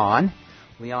Leon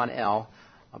L.,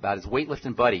 about his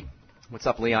weightlifting buddy. What's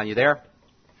up, Leon? You there?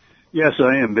 Yes,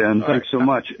 I am, Ben. Thanks so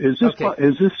much. Is this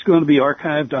going to be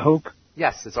archived, I hope?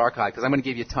 Yes, it's archived because I'm going to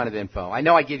give you a ton of info. I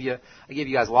know I give you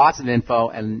guys lots of info,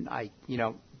 and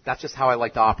that's just how I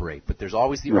like to operate. But there's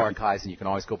always the archives, and you can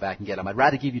always go back and get them. I'd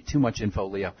rather give you too much info,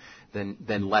 Leo,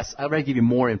 than less. I'd rather give you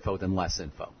more info than less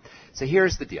info. So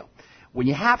here's the deal. When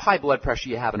you have high blood pressure,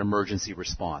 you have an emergency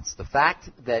response. The fact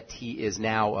that he is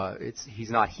now, he's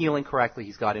not healing correctly,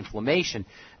 he's got inflammation,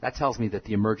 that tells me that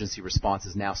the emergency response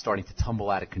is now starting to tumble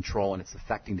out of control and it's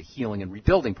affecting the healing and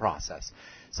rebuilding process.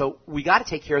 So we got to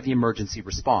take care of the emergency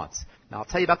response. Now, I'll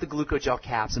tell you about the glucogel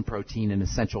caps and protein and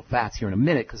essential fats here in a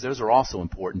minute because those are also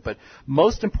important. But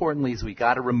most importantly is we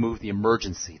got to remove the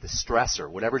emergency, the stressor,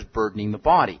 whatever's burdening the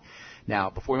body. Now,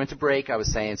 before we went to break, I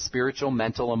was saying spiritual,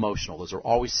 mental, emotional. Those are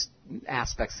always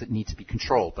aspects that need to be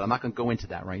controlled, but I'm not going to go into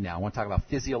that right now. I want to talk about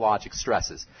physiologic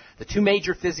stresses. The three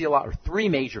major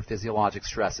physiologic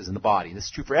stresses in the body. This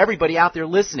is true for everybody out there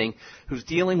listening who's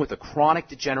dealing with a chronic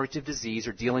degenerative disease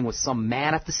or dealing with some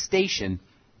manifestation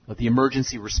of the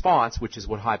emergency response, which is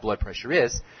what high blood pressure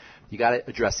is. You got to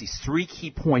address these three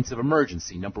key points of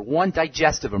emergency. Number one,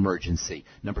 digestive emergency.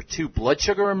 Number two, blood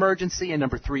sugar emergency. And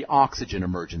number three, oxygen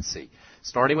emergency.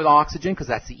 Starting with oxygen, because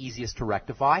that's the easiest to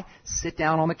rectify, sit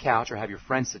down on the couch or have your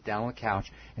friends sit down on the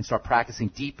couch and start practicing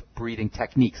deep breathing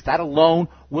techniques. That alone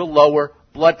will lower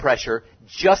blood pressure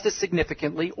just as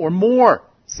significantly or more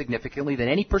significantly than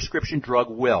any prescription drug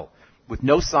will, with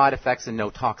no side effects and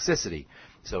no toxicity.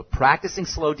 So practicing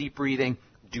slow, deep breathing,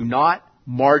 do not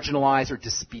marginalize or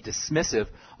be dismissive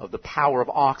of the power of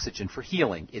oxygen for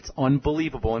healing. It's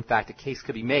unbelievable. In fact, a case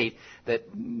could be made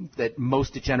that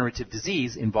most degenerative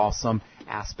disease involves some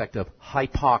aspect of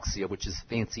hypoxia, which is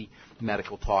fancy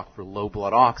medical talk for low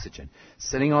blood oxygen.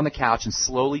 Sitting on the couch and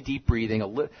slowly deep breathing.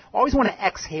 Always want to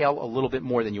exhale a little bit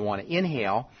more than you want to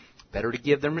inhale. Better to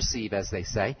give than receive, as they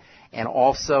say. And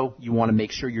also, you want to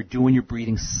make sure you're doing your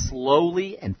breathing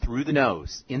slowly and through the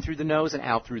nose. In through the nose and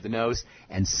out through the nose,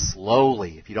 and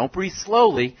slowly. If you don't breathe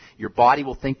slowly, your body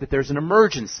will think that there's an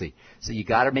emergency. So you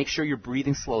got to make sure you're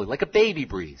breathing slowly, like a baby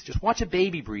breathes. Just watch a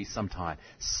baby breathe sometime.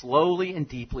 Slowly and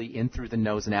deeply in through the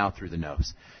nose and out through the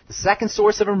nose. The second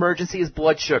source of emergency is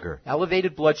blood sugar.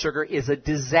 Elevated blood sugar is a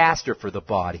disaster for the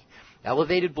body.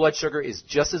 Elevated blood sugar is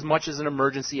just as much as an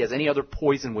emergency as any other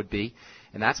poison would be,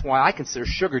 and that's why I consider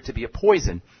sugar to be a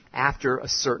poison after a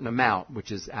certain amount,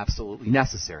 which is absolutely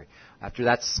necessary. After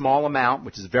that small amount,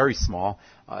 which is very small,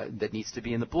 that needs to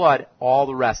be in the blood, all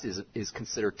the rest is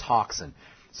considered toxin.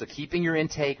 So keeping your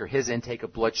intake or his intake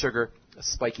of blood sugar,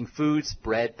 spiking foods,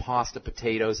 bread, pasta,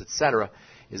 potatoes, etc.,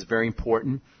 is very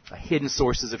important. Hidden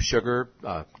sources of sugar,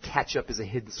 ketchup is a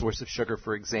hidden source of sugar,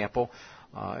 for example.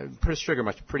 Put sugar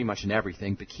pretty much in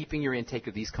everything, but keeping your intake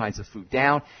of these kinds of food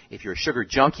down. If you're a sugar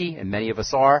junkie, and many of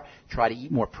us are, try to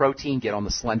eat more protein, get on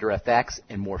the Slender FX,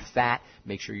 and more fat.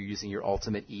 Make sure you're using your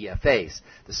Ultimate EFAs.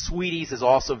 The Sweeties is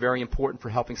also very important for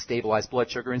helping stabilize blood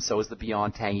sugar, and so is the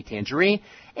Beyond Tangy Tangerine.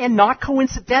 And not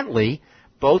coincidentally,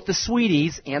 both the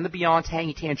Sweeties and the Beyond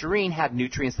Tangy Tangerine have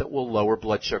nutrients that will lower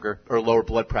blood sugar or lower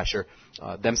blood pressure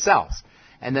themselves.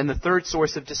 And then the third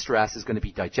source of distress is going to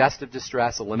be digestive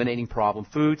distress, eliminating problem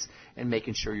foods, and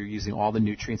making sure you're using all the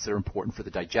nutrients that are important for the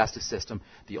digestive system,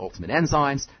 the ultimate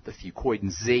enzymes, the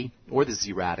fucoidan Z, or the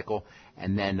Z radical,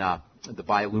 and then the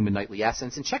Biolumin Nightly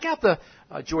Essence. And check out the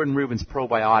Jordan Rubin's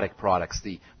probiotic products,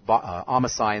 the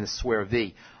Omicide and the Swear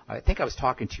V. I think I was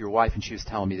talking to your wife, and she was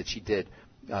telling me that she did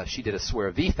a Swear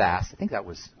V fast. I think that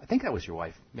was your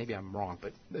wife. Maybe I'm wrong,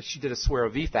 but she did a Swear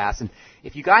V fast. And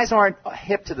if you guys aren't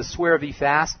hip to the Swear V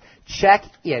fast, check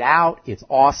it out. It's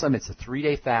awesome. It's a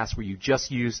 3-day fast where you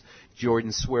just use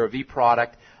Jordan's Swear V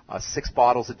product, 6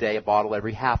 bottles a day, a bottle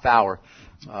every half hour.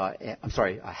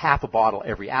 Half a bottle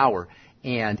every hour.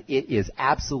 And it is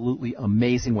absolutely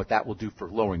amazing what that will do for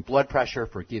lowering blood pressure,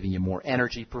 for giving you more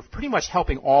energy, for pretty much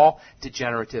helping all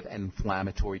degenerative and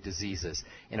inflammatory diseases.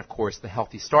 And, of course, the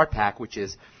Healthy Start Pack, which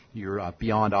is your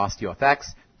Beyond OsteoFX,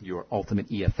 your Ultimate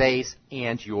EFAs,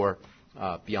 and your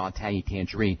Beyond Tangy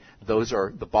Tangerine. Those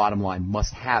are the bottom line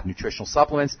must-have nutritional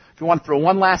supplements. If you want to throw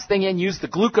one last thing in, use the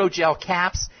glucogel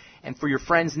caps. And for your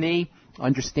friend's knee,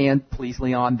 understand, please,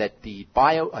 Leon, that the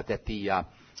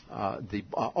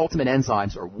ultimate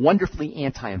enzymes are wonderfully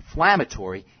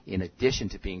anti-inflammatory in addition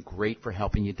to being great for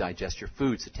helping you digest your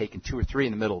food. So taking 2 or 3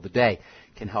 in the middle of the day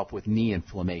can help with knee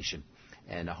inflammation.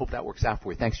 And I hope that works out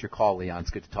for you. Thanks for your call, Leon.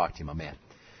 It's good to talk to you, my man.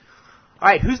 All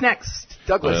right, who's next?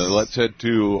 Douglas. Let's head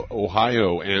to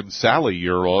Ohio. And Sally,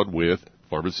 you're on with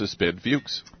pharmacist Ben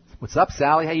Fuchs. What's up,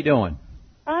 Sally? How you doing?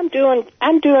 I'm doing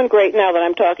great now that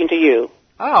I'm talking to you.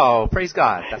 Oh, praise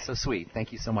God. That's so sweet.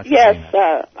 Thank you so much for saying that.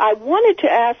 Yes, I wanted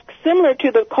to ask, similar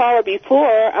to the caller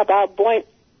before, about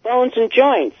bones and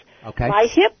joints. Okay. My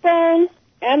hip bone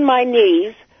and my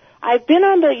knees, I've been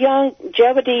on the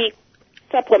longevity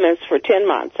supplements for 10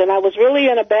 months, and I was really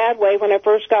in a bad way when I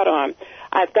first got on.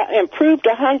 I've got improved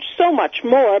a hunch so much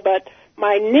more, but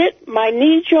my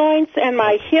knee joints and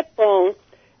my hip bone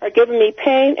are giving me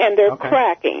pain, and they're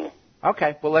cracking.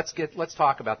 Okay. Well, let's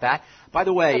talk about that. By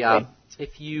the way,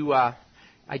 if you, I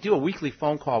do a weekly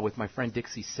phone call with my friend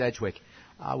Dixie Sedgwick.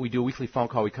 We do a weekly phone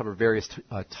call. We cover various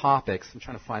topics. I'm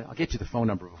trying to find. I'll get you the phone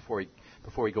number before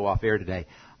we go off air today.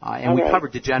 And we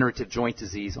covered degenerative joint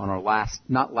disease on our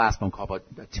not last phone call, but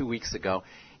 2 weeks ago.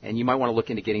 And you might want to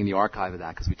look into getting the archive of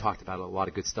that because we talked about a lot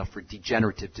of good stuff for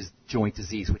degenerative joint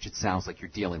disease, which it sounds like you're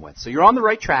dealing with. So you're on the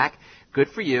right track. Good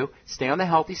for you. Stay on the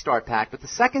Healthy Start Pack. But the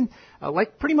second,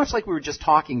 pretty much like we were just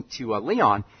talking to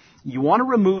Leon, you want to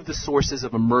remove the sources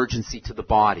of emergency to the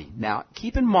body. Now,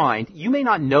 keep in mind, you may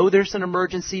not know there's an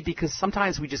emergency because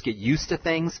sometimes we just get used to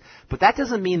things, but that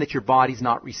doesn't mean that your body's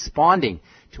not responding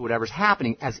to whatever's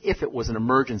happening as if it was an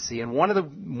emergency. And one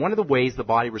of the ways the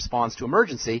body responds to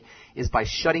emergency is by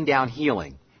shutting down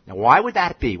healing. Now, why would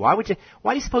that be? Why do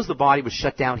you suppose the body would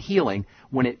shut down healing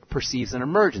when it perceives an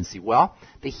emergency? Well,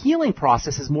 the healing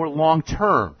process is more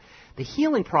long-term. The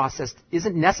healing process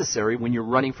isn't necessary when you're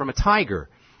running from a tiger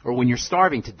or when you're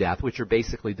starving to death, which are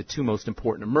basically the two most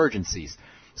important emergencies.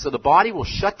 So the body will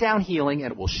shut down healing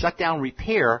and it will shut down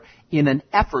repair in an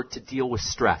effort to deal with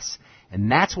stress. And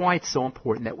that's why it's so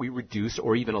important that we reduce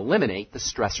or even eliminate the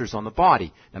stressors on the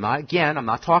body. And I'm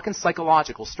not talking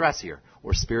psychological stress here,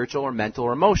 or spiritual or mental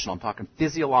or emotional. I'm talking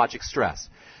physiologic stress.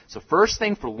 So first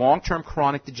thing for long-term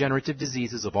chronic degenerative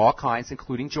diseases of all kinds,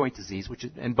 including joint disease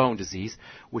and bone disease,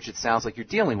 which it sounds like you're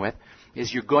dealing with,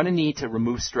 is you're going to need to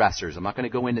remove stressors. I'm not going to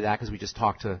go into that because we just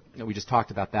talked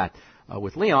about that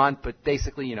with Leon, but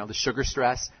basically, the sugar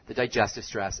stress, the digestive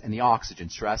stress, and the oxygen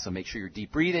stress. So make sure you're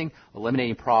deep breathing,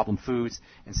 eliminating problem foods,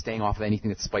 and staying off of anything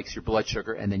that spikes your blood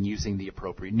sugar, and then using the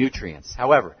appropriate nutrients.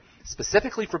 However,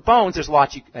 specifically for bones, there's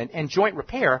lots and joint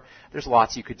repair, there's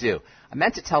lots you could do. I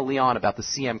meant to tell Leon about the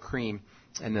CM cream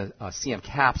and the CM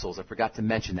capsules. I forgot to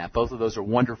mention that. Both of those are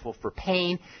wonderful for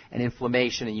pain and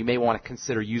inflammation, and you may want to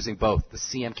consider using both. The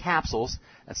CM capsules,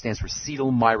 that stands for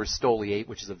cetyl myristoyl,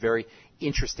 which is a very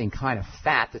interesting kind of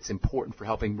fat that's important for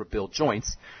helping rebuild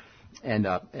joints. And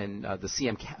the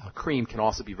CM cream can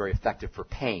also be very effective for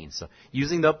pain. So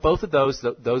using both of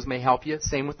those may help you.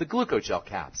 Same with the glucogel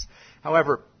caps.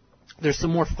 However, there's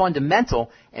some more fundamental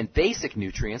and basic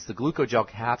nutrients. The glucogel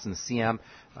caps and the CM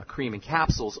cream and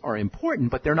capsules are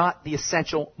important, but they're not the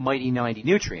essential Mighty 90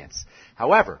 nutrients.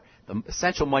 However, the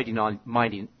essential Mighty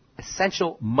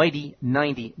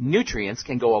 90 nutrients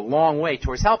can go a long way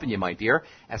towards helping you, my dear,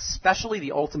 especially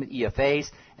the ultimate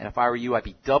EFAs. And if I were you, I'd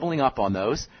be doubling up on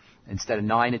those. Instead of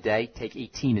 9 a day, take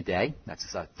 18 a day. That's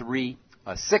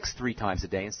 6 3 times a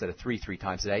day instead of 3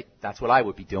 times a day. That's what I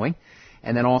would be doing.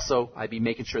 And then also, I'd be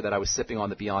making sure that I was sipping on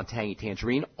the Beyond Tangy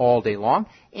Tangerine all day long.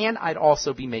 And I'd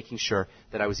also be making sure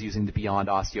that I was using the Beyond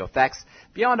OsteoFX.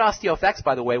 Beyond OsteoFX,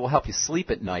 by the way, will help you sleep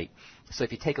at night. So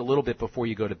if you take a little bit before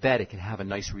you go to bed, it can have a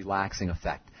nice relaxing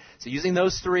effect. So using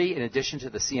those three, in addition to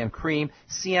the CM cream,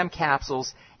 CM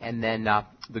capsules, and then the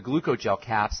glucogel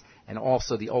caps, and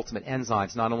also the ultimate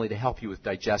enzymes, not only to help you with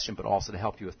digestion, but also to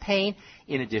help you with pain,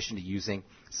 in addition to using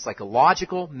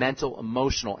psychological, mental,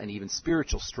 emotional, and even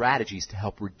spiritual strategies to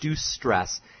help reduce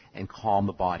stress and calm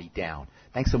the body down.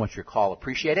 Thanks so much for your call.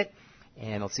 Appreciate it.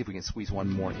 And let's see if we can squeeze one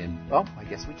more in. Well, I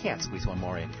guess we can't squeeze one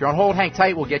more in. If you're on hold, hang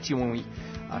tight. We'll get you when we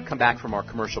come back from our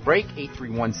commercial break.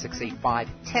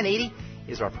 831-685-1080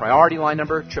 is our priority line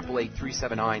number,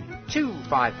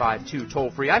 888-379-2552,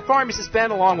 toll free. I'm Pharmacist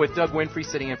Ben, along with Doug Winfrey,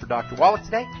 sitting in for Dr. Wallach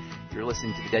today. You're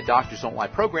listening to the Dead Doctors Don't Lie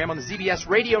program on the ZBS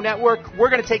Radio Network. We're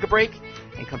going to take a break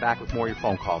and come back with more of your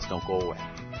phone calls. Don't go away.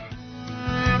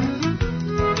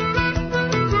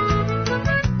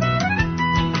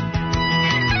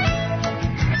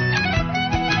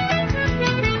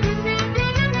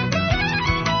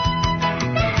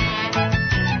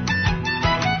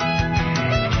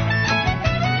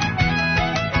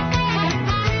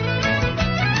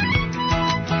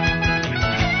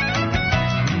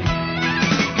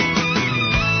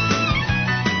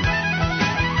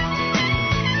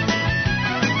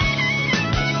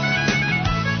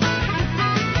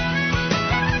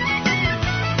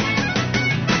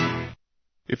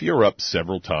 If you're up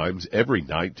several times every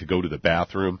night to go to the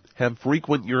bathroom, have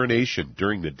frequent urination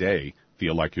during the day,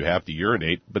 feel like you have to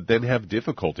urinate but then have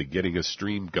difficulty getting a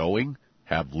stream going,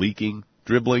 have leaking,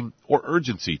 dribbling, or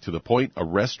urgency to the point a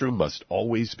restroom must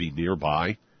always be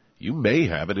nearby, you may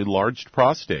have an enlarged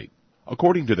prostate.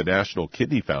 According to the National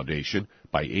Kidney Foundation,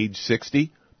 by age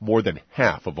 60, more than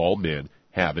half of all men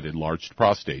have an enlarged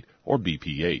prostate, or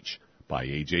BPH. By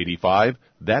age 85,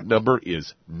 that number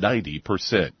is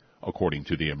 90%. According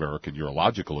to the American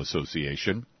Urological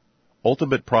Association.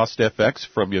 Ultimate ProstFX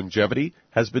from Youngevity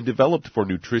has been developed for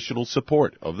nutritional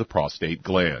support of the prostate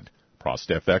gland.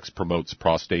 ProstFX promotes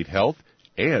prostate health,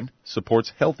 and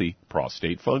supports healthy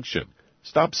prostate function.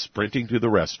 Stop sprinting to the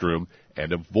restroom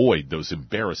and avoid those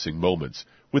embarrassing moments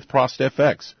with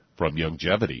ProstFX from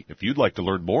Youngevity. If you'd like to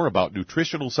learn more about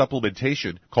nutritional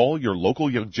supplementation, call your local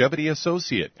Youngevity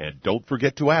associate, and don't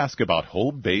forget to ask about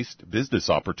home-based business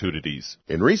opportunities.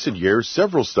 In recent years,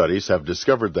 several studies have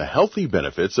discovered the healthy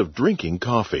benefits of drinking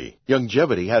coffee.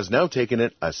 Youngevity has now taken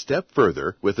it a step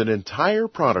further with an entire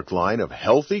product line of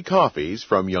healthy coffees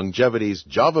from Youngevity's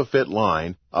JavaFit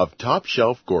line of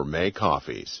top-shelf gourmet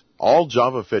coffees. All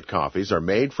JavaFit coffees are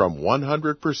made from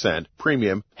 100%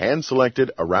 premium, hand-selected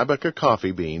Arabica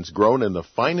coffee beans grown in the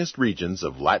finest regions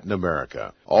of Latin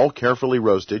America, all carefully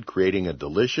roasted, creating a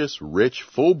delicious, rich,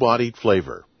 full-bodied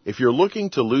flavor. If you're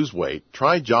looking to lose weight,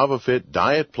 try JavaFit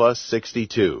Diet Plus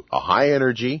 62, a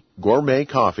high-energy, gourmet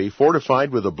coffee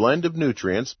fortified with a blend of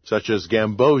nutrients such as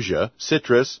gambosia,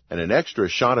 citrus, and an extra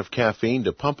shot of caffeine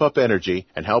to pump up energy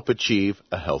and help achieve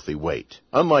a healthy weight.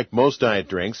 Unlike most diet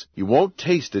drinks, you won't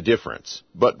taste a difference.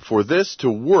 But for this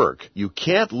to work, you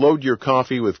can't load your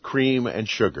coffee with cream and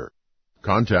sugar.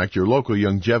 Contact your local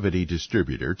Youngevity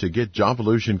distributor to get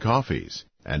Javalution coffees.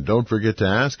 And don't forget to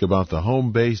ask about the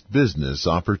home-based business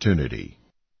opportunity.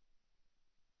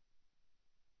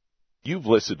 You've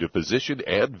listened to physician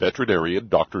and veterinarian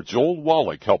Dr. Joel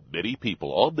Wallach help many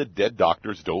people on the Dead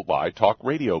Doctors Don't Lie talk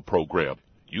radio program.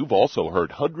 You've also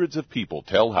heard hundreds of people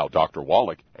tell how Dr.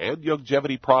 Wallach and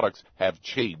Youngevity products have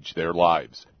changed their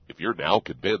lives. If you're now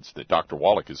convinced that Dr.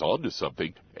 Wallach is onto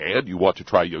something and you want to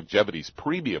try Youngevity's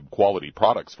premium quality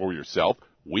products for yourself,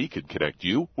 we can connect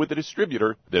you with a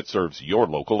distributor that serves your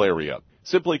local area.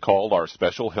 Simply call our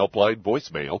special helpline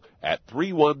voicemail at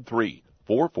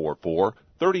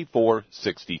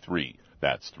 313-444-3463.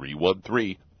 That's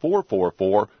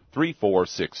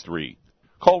 313-444-3463.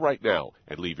 Call right now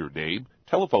and leave your name,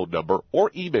 telephone number,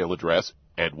 or email address,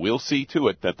 and we'll see to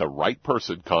it that the right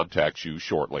person contacts you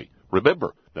shortly.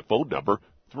 Remember, the phone number,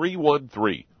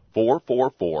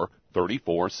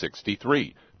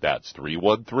 313-444-3463. That's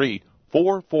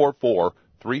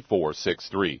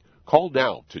 313-444-3463. Call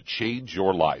now to change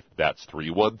your life. That's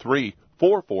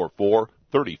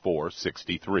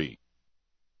 313-444-3463.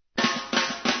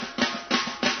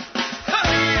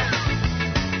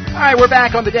 All right, we're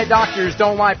back on the Dead Doctors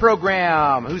Don't Lie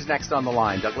program. Who's next on the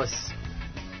line, Douglas?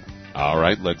 All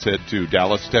right, let's head to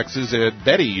Dallas, Texas. And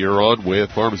Betty, you're on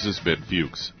with pharmacist Ben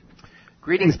Fuchs.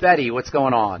 Greetings, Betty. What's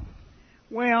going on?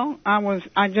 Well,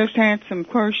 I just had some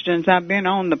questions. I've been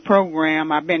on the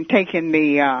program. I've been taking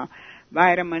the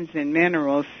vitamins and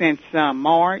minerals since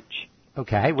March.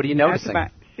 Okay. What are you noticing?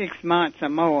 That's about 6 months or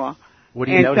more. What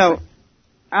are you noticing? So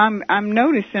I'm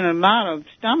noticing a lot of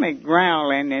stomach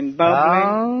growling and bubbling.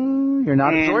 Oh, you're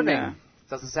not absorbing.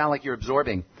 Doesn't sound like you're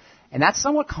absorbing. And that's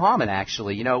somewhat common,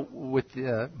 actually. You know, with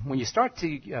when you start to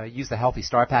use the Healthy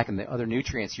Start Pack and the other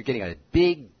nutrients, you're getting a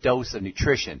big dose of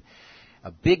nutrition,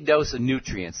 a big dose of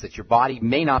nutrients that your body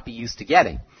may not be used to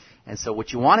getting. And so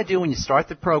what you want to do when you start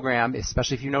the program,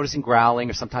 especially if you're noticing growling,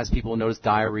 or sometimes people will notice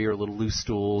diarrhea or little loose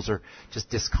stools or just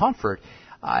discomfort,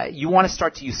 you want to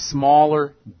start to use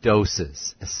smaller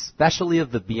doses, especially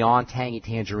of the Beyond Tangy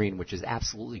Tangerine, which is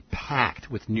absolutely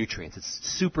packed with nutrients. It's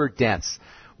super dense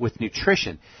with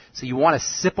nutrition. So you want to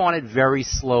sip on it very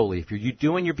slowly. If you're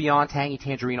doing your Beyond Tangy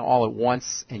Tangerine all at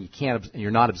once and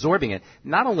you're not absorbing it,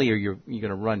 not only are you're going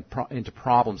to run into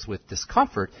problems with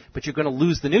discomfort, but you're going to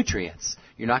lose the nutrients.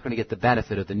 You're not going to get the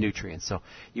benefit of the nutrients. So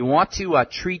you want to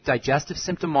treat digestive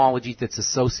symptomology that's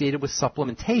associated with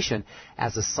supplementation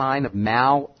as a sign of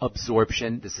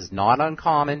malabsorption. This is not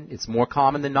uncommon. It's more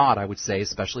common than not, I would say,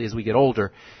 especially as we get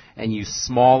older. And use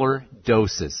smaller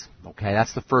doses. Okay,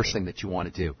 that's the first thing that you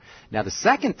want to do. Now, the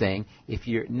second thing, if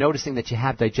you're noticing that you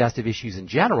have digestive issues in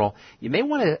general, you may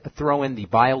want to throw in the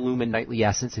BioLumin Nightly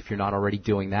Essence if you're not already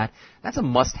doing that. That's a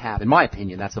must-have. In my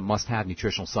opinion, that's a must-have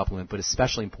nutritional supplement, but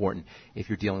especially important if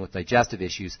you're dealing with digestive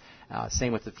issues.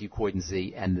 Same with the Fucoid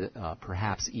Z and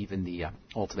perhaps even the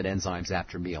Ultimate Enzymes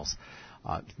after meals.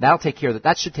 That'll take care of that.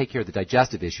 That should take care of the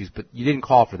digestive issues, but you didn't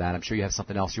call for that. I'm sure you have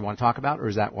something else you want to talk about, or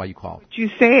is that why you called? You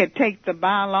said take the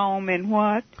BioLumin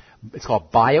what? It's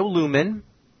called BioLumin,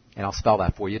 and I'll spell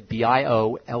that for you,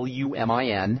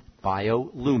 BioLumin,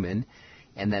 BioLumin,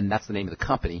 and then that's the name of the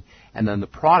company. And then the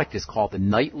product is called the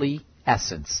Nightly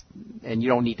Essence, and you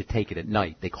don't need to take it at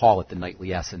night. They call it the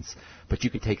Nightly Essence, but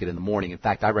you can take it in the morning. In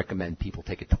fact, I recommend people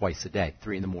take it twice a day,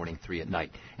 3 in the morning, 3 at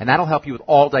night. And that'll help you with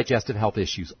all digestive health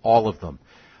issues, all of them.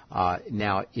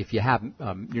 Now, if you have,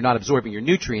 you're not absorbing your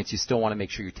nutrients, you still want to make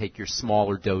sure you take your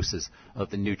smaller doses of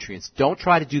the nutrients. Don't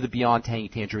try to do the Beyond Tangy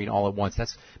Tangerine all at once.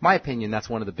 That's my opinion. That's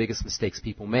one of the biggest mistakes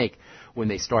people make when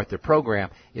they start their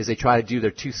program, is they try to do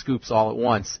their 2 scoops all at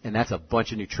once, and that's a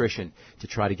bunch of nutrition to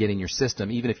try to get in your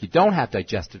system. Even if you don't have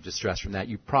digestive distress from that,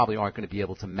 you probably aren't going to be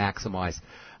able to maximize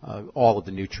all of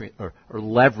the nutrient or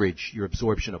leverage your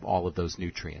absorption of all of those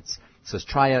nutrients. So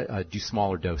try to do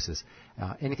smaller doses.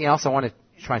 Anything else? I want to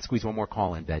try and squeeze one more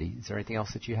call in, Betty. Is there anything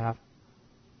else that you have?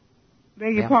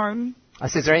 Beg your pardon? I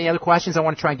said, is there any other questions? I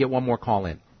want to try and get one more call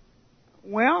in.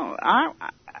 Well,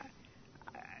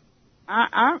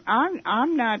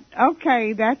 I'm not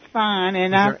okay. That's fine,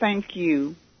 and I thank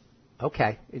you.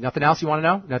 Okay. Nothing else you want to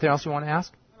know? Nothing else you want to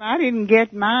ask? I didn't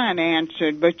get mine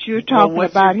answered, but you're talking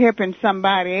about helping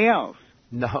somebody else.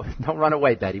 No, don't run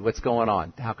away, Betty. What's going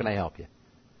on? How can I help you?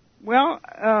 Well,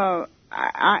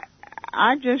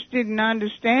 I just didn't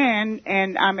understand,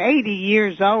 and I'm 80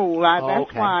 years old.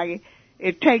 That's why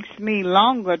it takes me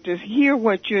longer to hear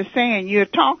what you're saying. You're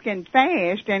talking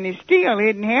fast, and it still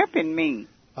isn't helping me.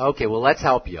 Okay, well, let's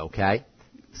help you, okay?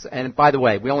 So, and by the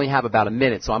way, we only have about a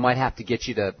minute, so I might have to get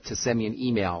you to send me an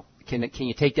email. Can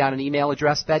you take down an email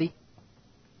address, Betty?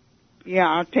 Yeah,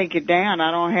 I'll take it down.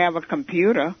 I don't have a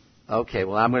computer. Okay,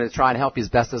 well, I'm going to try and help you as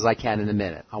best as I can in a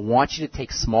minute. I want you to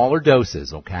take smaller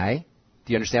doses, okay?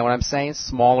 Do you understand what I'm saying?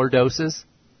 Smaller doses?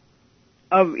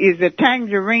 Is the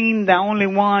tangerine the only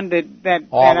one that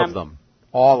all of them.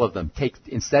 All of them.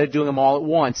 Instead of doing them all at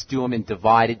once, do them in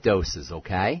divided doses,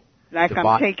 okay? Like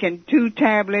I'm taking 2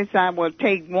 tablets, I will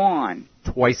take 1.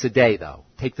 Twice a day, though.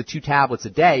 Take the 2 tablets a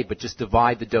day, but just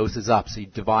divide the doses up. So you're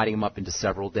dividing them up into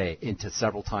several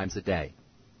times a day.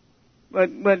 But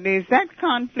is that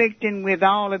conflicting with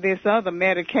all of this other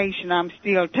medication I'm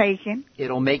still taking?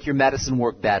 It'll make your medicine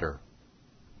work better.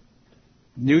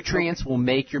 Nutrients will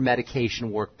make your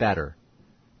medication work better.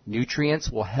 Nutrients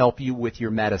will help you with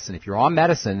your medicine. If you're on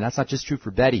medicine, and that's not just true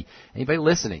for Betty, anybody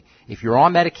listening, if you're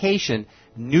on medication,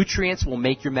 nutrients will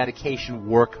make your medication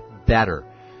work better.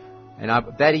 And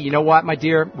Betty, you know what, my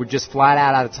dear? We're just flat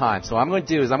out of time. So what I'm going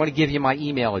to do is I'm going to give you my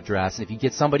email address. And if you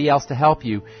get somebody else to help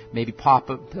you, maybe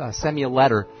send me a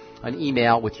letter, an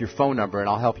email with your phone number, and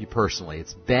I'll help you personally.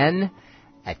 It's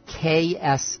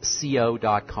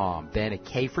ben@ksco.com. Ben at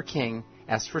K for King,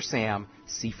 S for Sam,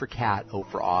 C for Cat, O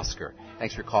for Oscar.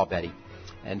 Thanks for your call, Betty.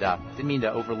 And didn't mean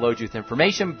to overload you with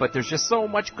information, but there's just so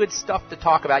much good stuff to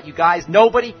talk about. You guys,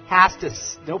 nobody has to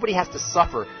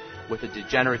suffer with a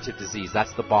degenerative disease.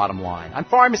 That's the bottom line. I'm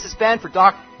Pharmacist Ben for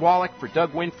Doc Wallach, for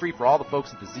Doug Winfrey, for all the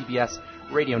folks at the ZBS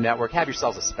Radio Network. Have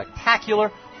yourselves a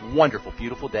spectacular, wonderful,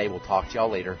 beautiful day. We'll talk to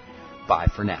y'all later. Bye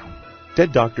for now.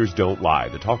 Dead Doctors Don't Lie,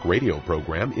 the talk radio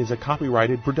program, is a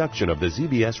copyrighted production of the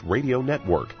ZBS Radio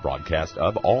Network. Broadcast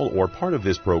of all or part of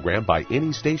this program by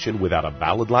any station without a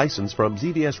valid license from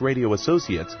ZBS Radio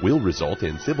Associates will result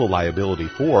in civil liability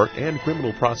for and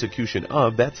criminal prosecution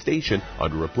of that station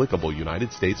under applicable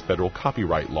United States federal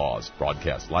copyright laws.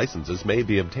 Broadcast licenses may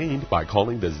be obtained by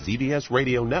calling the ZBS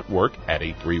Radio Network at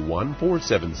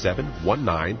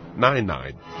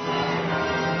 831-477-1999.